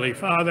 Lord, Holy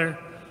Father,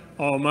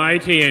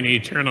 Almighty and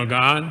eternal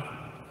God.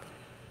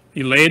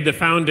 You laid the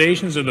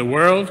foundations of the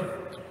world.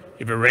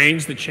 You've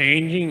arranged the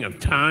changing of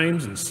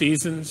times and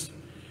seasons.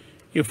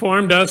 You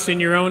formed us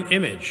in your own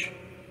image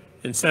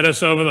and set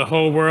us over the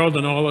whole world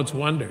and all its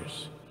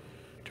wonders,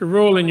 to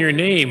rule in your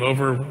name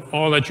over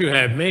all that you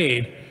have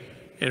made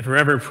and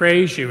forever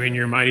praise you in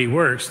your mighty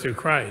works through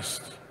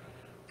Christ.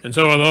 And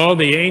so with all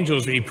the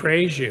angels we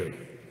praise you,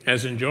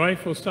 as in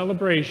joyful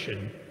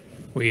celebration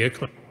we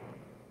acclaim.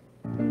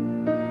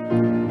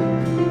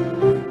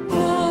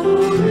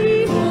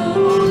 Holy, holy,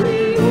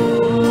 holy,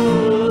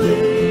 Lord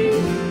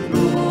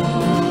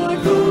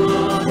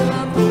God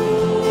of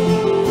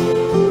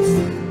hosts,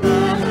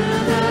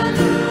 heaven and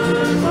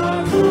earth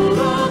are full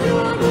of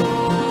your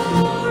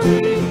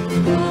glory. Hosanna in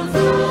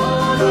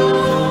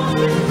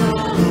the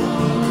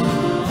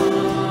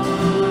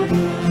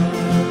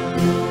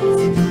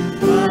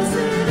highest.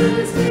 Blessed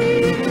is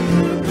he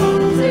who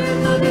comes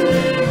in the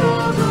name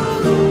of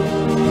the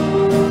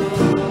Lord.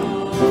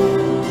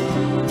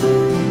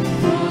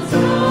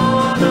 Hosanna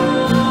in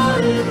the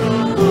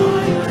highest.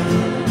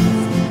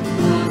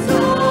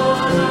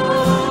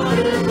 Hosanna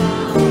in the highest.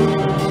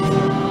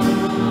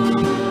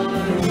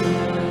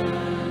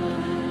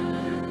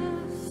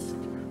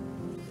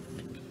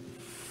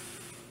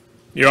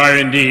 You are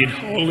indeed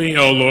holy,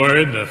 O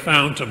Lord, the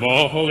fount of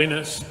all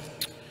holiness.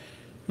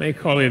 Make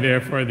holy,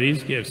 therefore,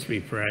 these gifts,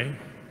 we pray,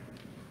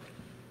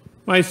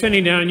 by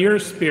sending down your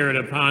Spirit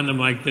upon them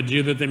like the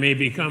dew, that they may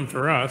become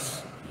for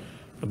us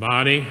the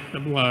body, the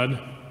blood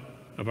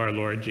of our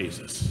Lord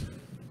Jesus.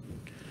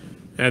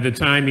 At the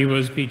time he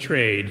was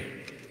betrayed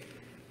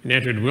and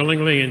entered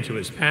willingly into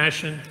his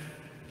passion,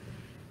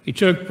 he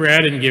took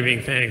bread and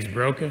giving thanks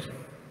broke it.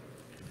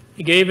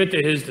 He gave it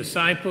to his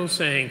disciples,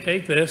 saying,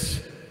 "Take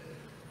this,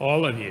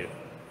 all of you,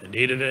 and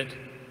eat of it,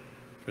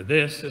 for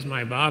this is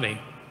my body,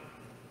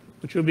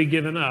 which will be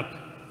given up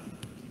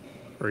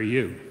for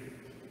you."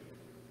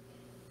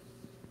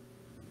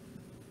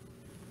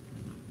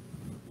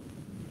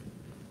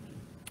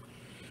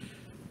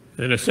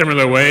 In a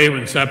similar way,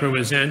 when supper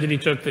was ended, he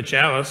took the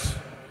chalice,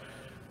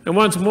 and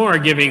once more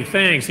giving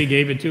thanks, he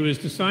gave it to his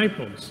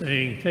disciples,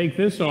 saying, "Take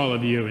this, all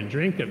of you, and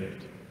drink of it.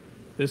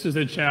 This is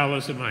the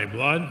chalice of my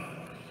blood,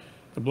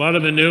 the blood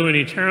of the new and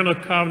eternal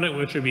covenant,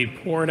 which will be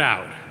poured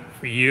out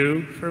for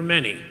you, for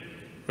many,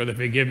 for the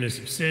forgiveness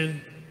of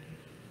sin.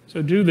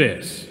 So do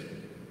this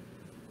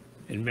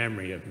in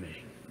memory of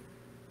me."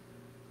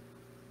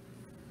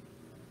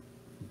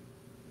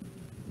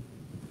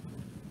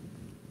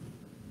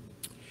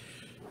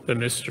 The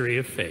mystery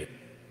of faith.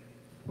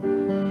 When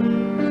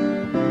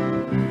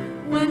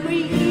we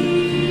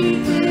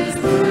eat this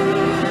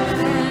bread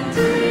and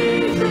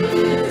drink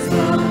this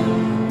cup,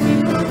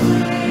 we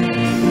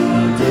proclaim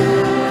your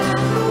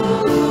death,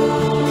 O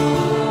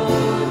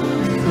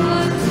Lord,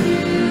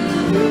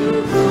 until you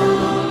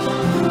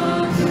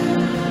come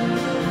again.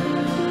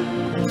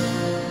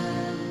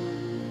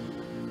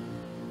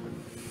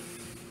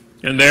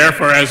 And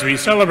therefore, as we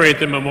celebrate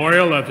the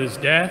memorial of his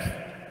death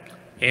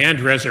and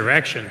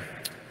resurrection,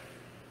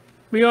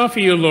 we offer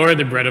you, Lord,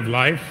 the bread of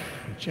life,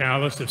 the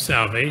chalice of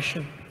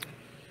salvation,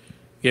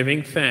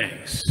 giving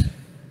thanks.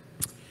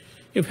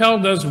 You've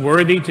held us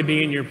worthy to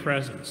be in your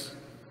presence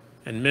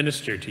and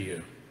minister to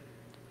you.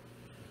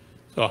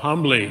 So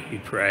humbly we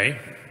pray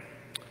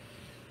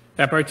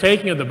that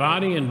partaking of the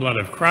body and blood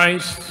of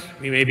Christ,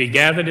 we may be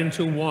gathered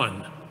into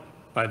one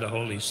by the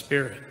Holy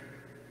Spirit.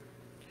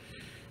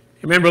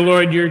 Remember,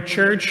 Lord, your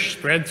church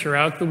spread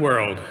throughout the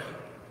world.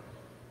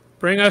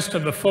 Bring us to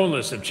the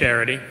fullness of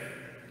charity,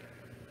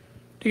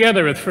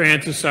 together with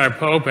Francis, our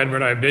Pope,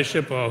 Edward, our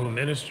Bishop, all who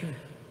minister.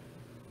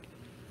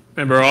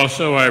 Remember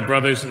also our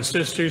brothers and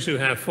sisters who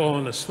have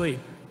fallen asleep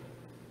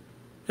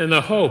in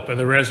the hope of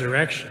the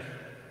resurrection,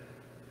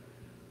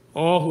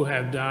 all who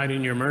have died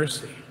in your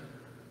mercy.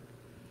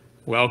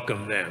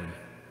 Welcome them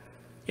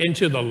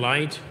into the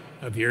light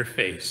of your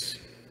face.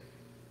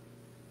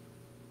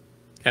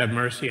 Have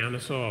mercy on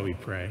us all, we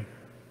pray,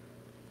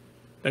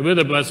 that with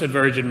the Blessed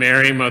Virgin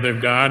Mary, Mother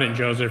of God, and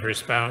Joseph, her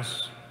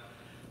spouse,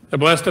 the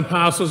blessed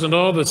apostles, and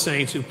all the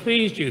saints who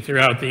pleased you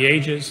throughout the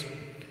ages,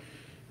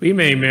 we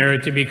may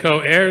merit to be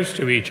co-heirs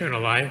to eternal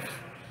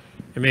life,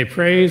 and may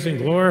praise and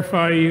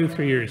glorify you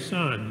through your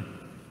Son,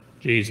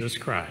 Jesus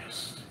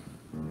Christ.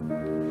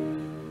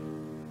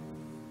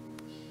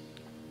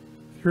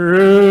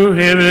 Through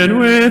him and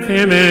with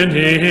him and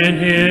in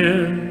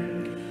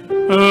him,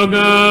 O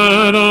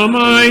God,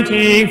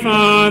 Almighty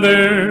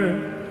Father,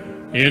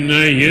 in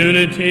the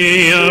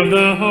unity of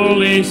the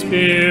Holy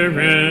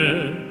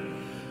Spirit,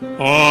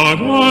 all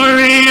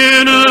glory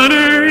and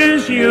honor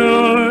is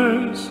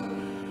yours,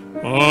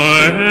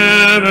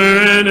 forever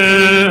and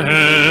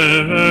ever.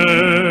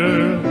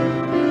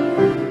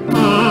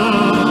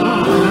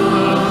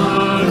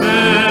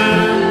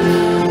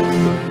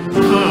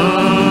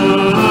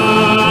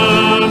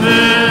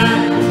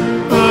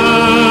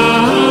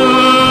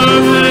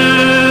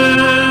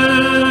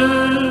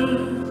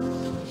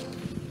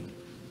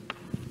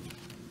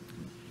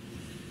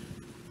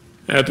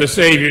 At the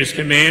Savior's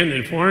command,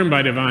 informed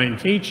by divine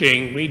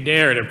teaching, we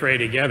dare to pray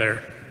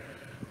together.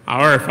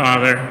 Our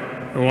Father,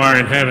 who art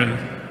in heaven,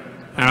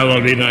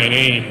 hallowed be thy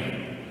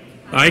name.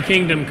 Thy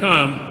kingdom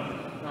come,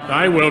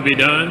 thy will be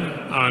done,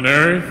 on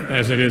earth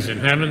as it is in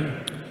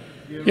heaven.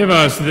 Give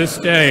us this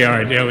day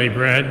our daily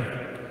bread,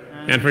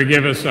 and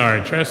forgive us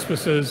our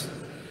trespasses,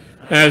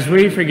 as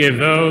we forgive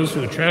those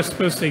who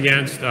trespass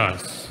against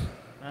us.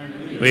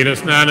 Lead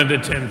us not into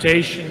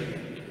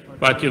temptation,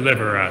 but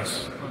deliver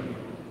us.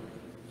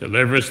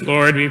 Deliver us,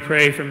 Lord, we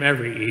pray, from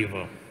every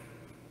evil.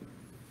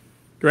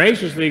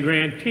 Graciously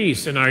grant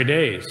peace in our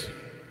days,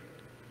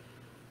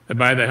 that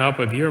by the help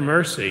of your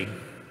mercy,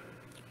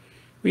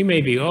 we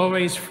may be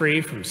always free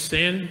from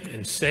sin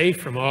and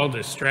safe from all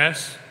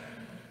distress,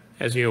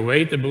 as we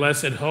await the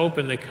blessed hope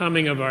and the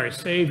coming of our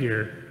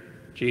Savior,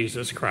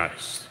 Jesus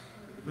Christ.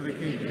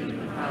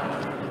 And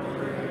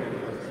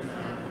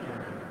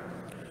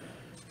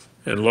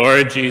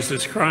Lord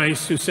Jesus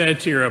Christ, who said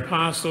to your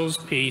apostles,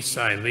 "Peace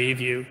I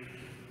leave you,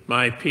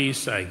 my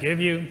peace I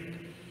give you,"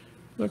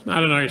 look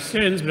not on our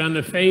sins, but on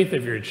the faith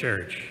of your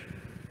church.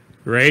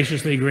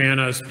 Graciously grant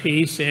us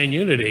peace and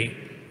unity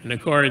in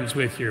accordance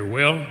with your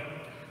will,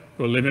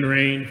 who live and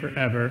reign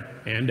forever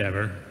and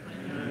ever.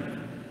 Amen.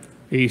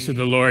 Peace of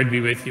the Lord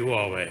be with you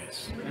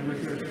always. And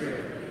with your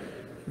spirit.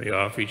 We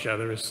offer each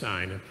other a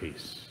sign of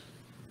peace.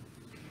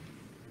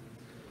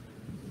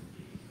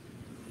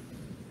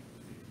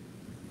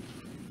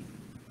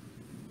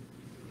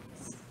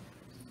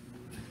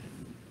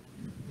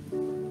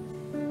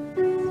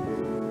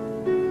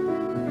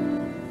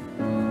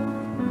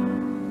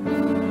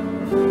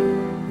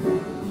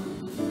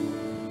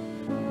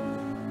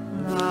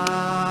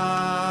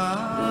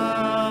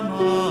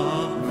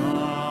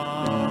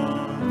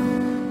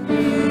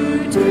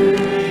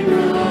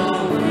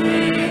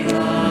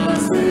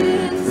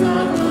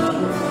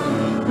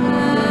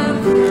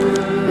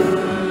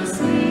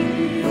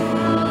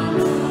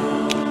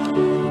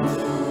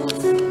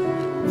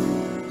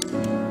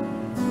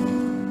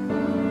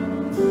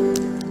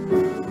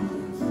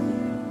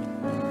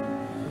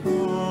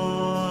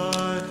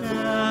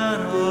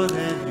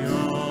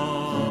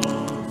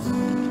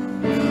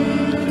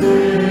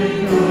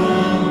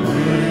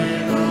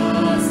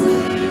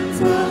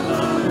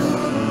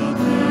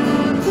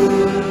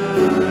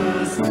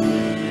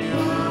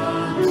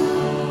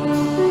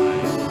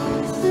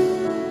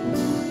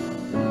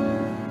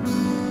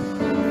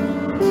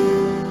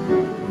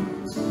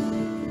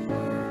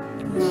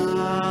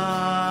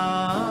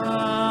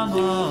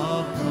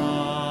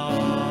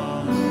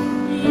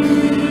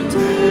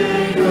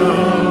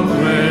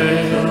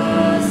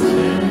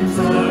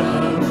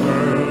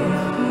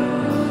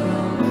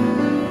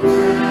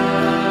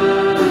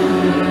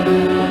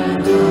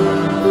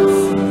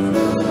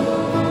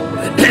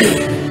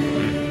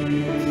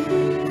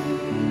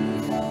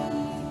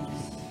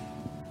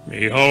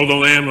 Behold the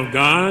Lamb of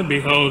God,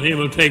 behold him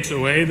who takes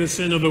away the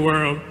sin of the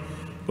world.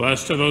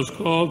 Blessed are those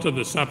called to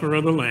the supper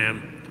of the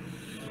Lamb.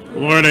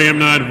 Lord, I am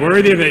not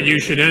worthy that you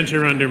should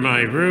enter under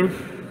my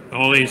roof.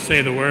 Only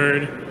say the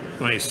word,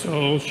 my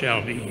soul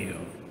shall be healed.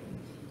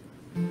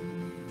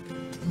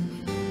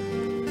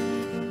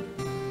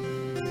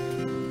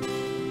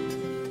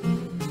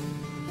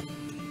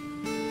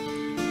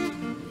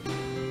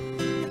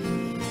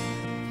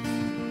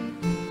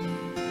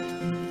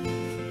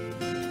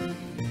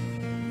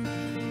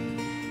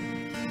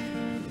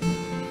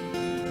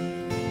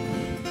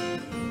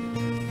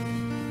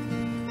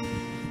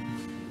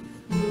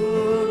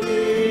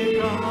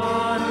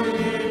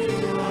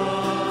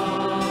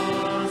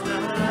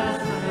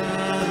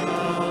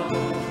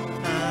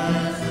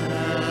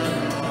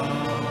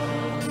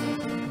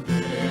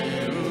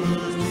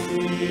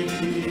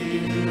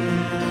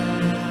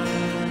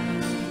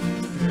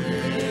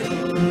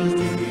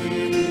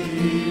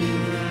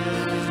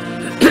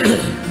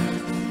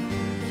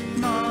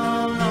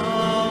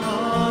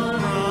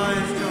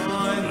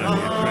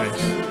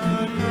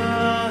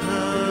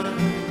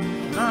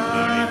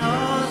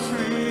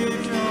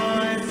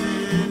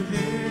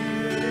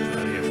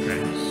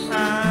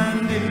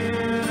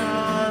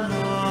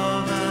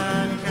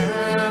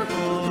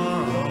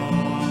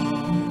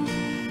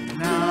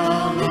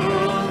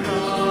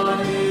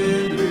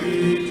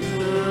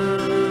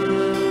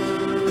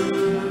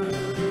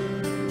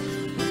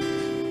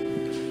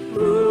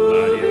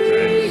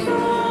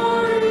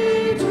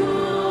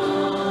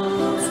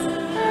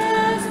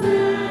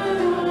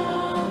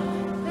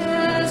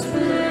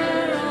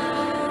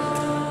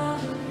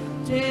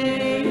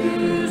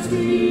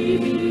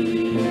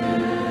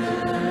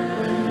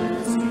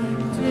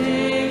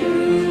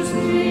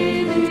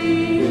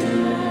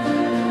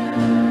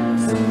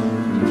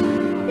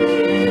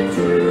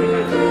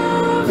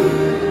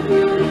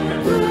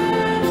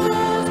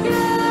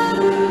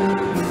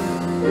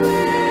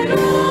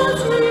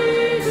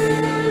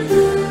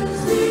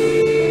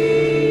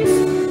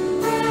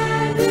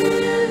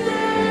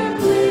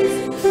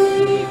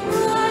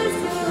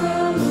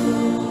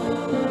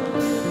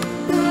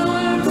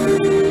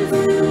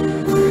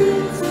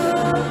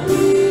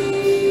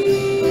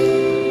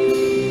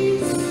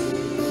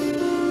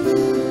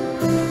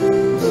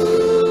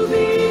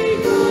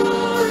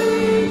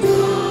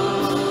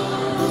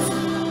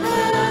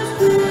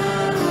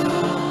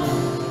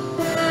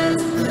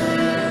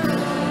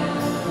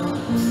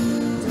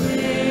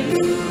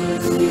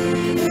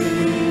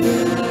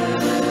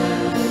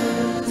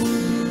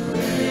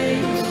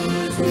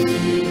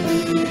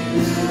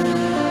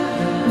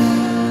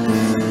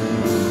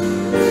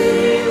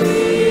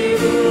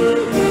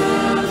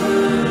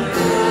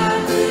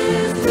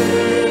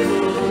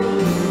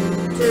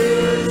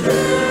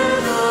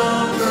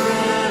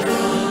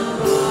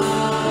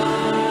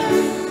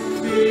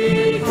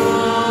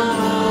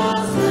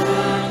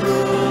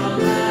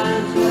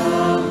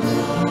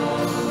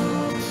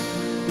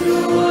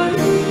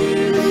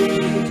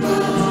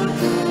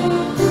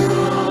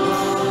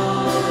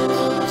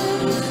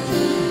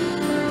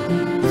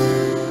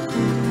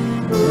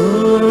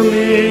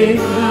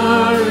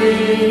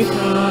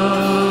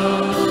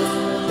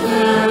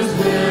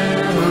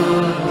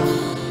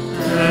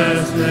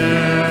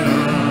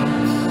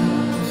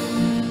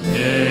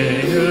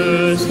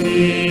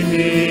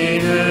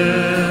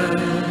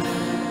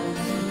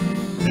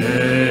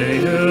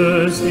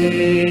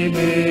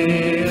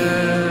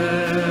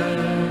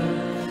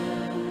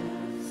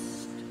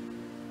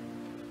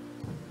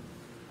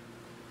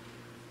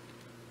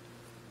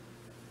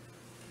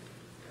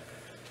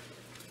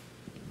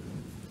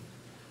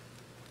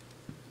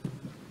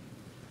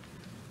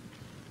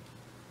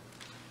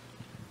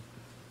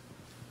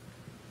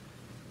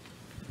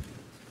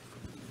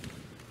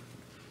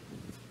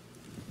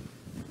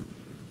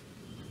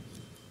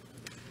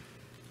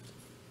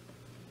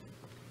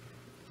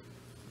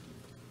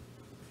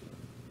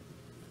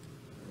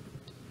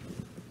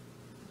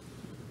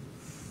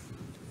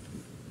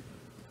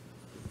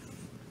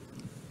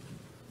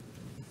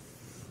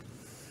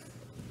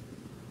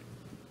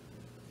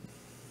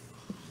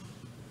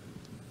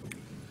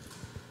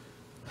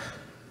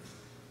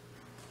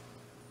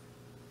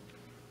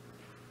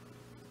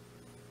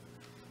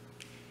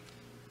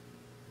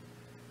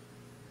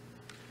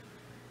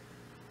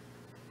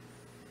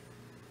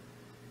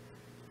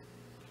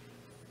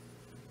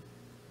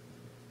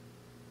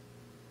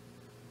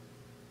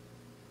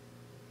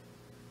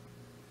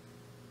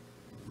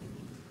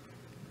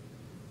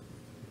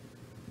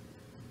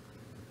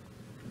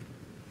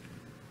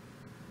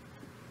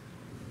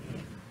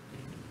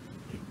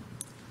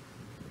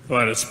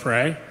 Let us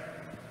pray.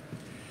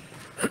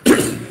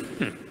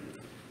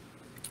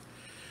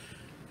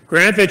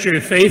 Grant that your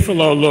faithful,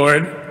 O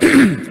Lord,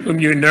 whom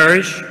you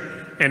nourish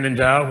and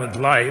endow with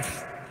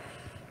life,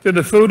 through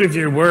the food of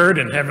your word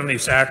and heavenly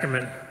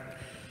sacrament,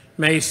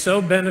 may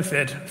so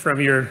benefit from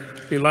your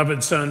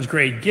beloved Son's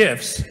great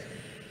gifts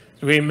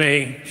that we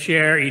may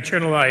share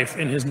eternal life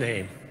in his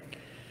name,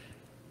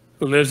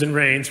 who lives and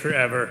reigns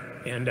forever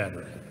and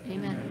ever.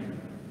 Amen.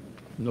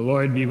 And the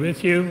Lord be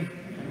with you.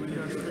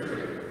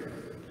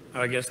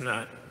 Oh, I guess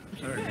not.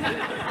 Sorry.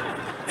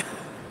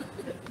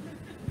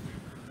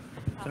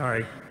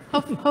 Sorry.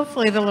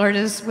 Hopefully the Lord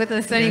is with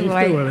us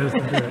anyway.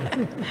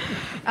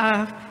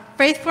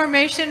 Faith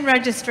formation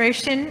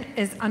registration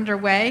is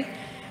underway.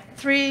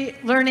 3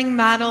 learning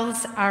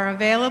models are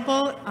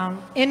available,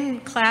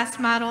 in-class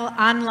model,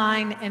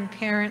 online, and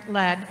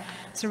parent-led.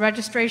 So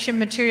registration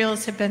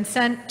materials have been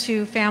sent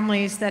to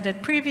families that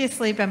had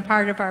previously been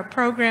part of our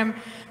program,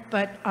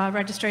 but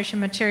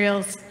registration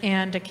materials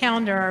and a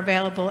calendar are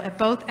available at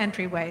both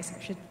entryways.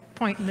 I should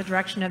point in the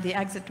direction of the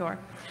exit door.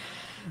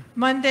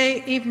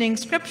 Monday evening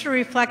scripture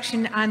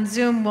reflection on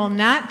Zoom will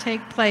not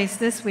take place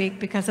this week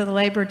because of the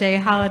Labor Day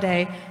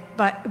holiday,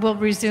 but will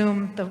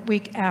resume the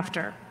week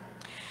after.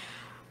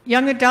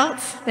 Young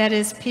adults, that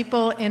is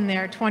people in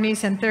their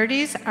 20s and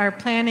 30s, are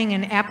planning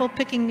an apple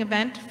picking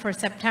event for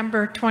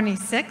September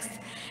 26th.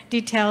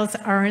 Details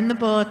are in the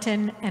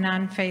bulletin and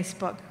on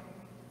Facebook.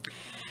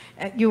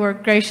 You are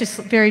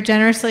very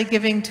generously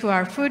giving to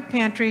our food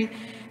pantry.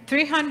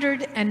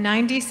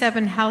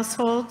 397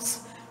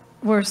 households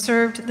were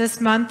served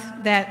this month.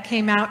 That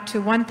came out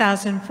to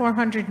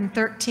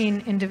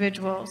 1,413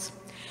 individuals.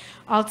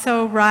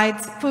 Also,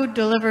 rides food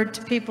delivered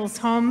to people's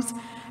homes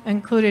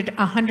included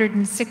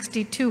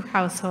 162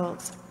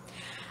 households.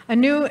 A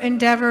new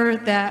endeavor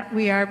that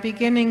we are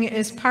beginning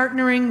is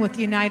partnering with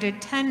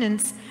United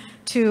Tenants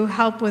to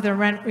help with a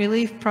rent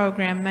relief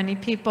program. Many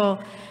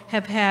people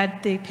have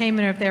had the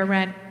payment of their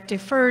rent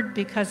deferred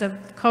because of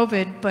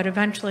COVID, but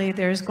eventually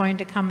there's going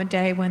to come a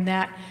day when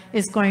that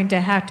is going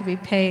to have to be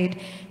paid,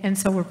 and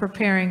so we're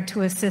preparing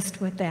to assist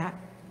with that.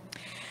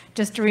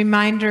 Just a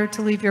reminder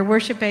to leave your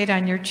worship aid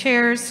on your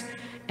chairs,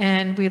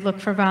 and we look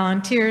for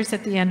volunteers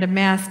at the end of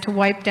Mass to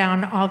wipe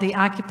down all the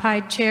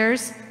occupied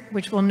chairs,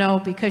 which we'll know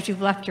because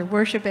you've left your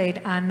worship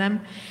aid on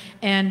them,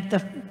 and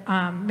the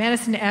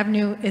Madison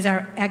Avenue is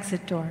our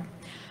exit door.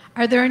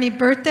 Are there any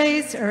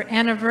birthdays or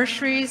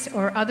anniversaries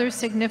or other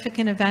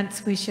significant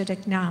events we should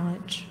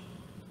acknowledge?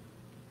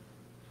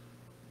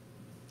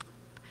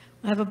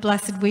 Have a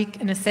blessed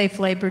week and a safe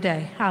Labor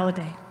Day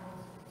holiday.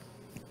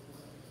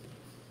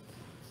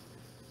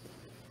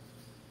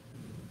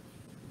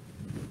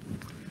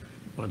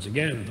 Once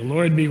again, the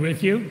Lord be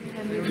with you.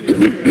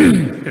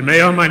 And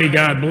may Almighty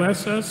God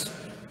bless us,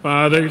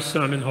 Father,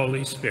 Son, and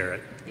Holy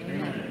Spirit.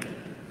 Amen.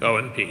 Go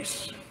in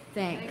peace.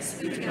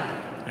 Thanks be to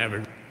God. Have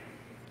a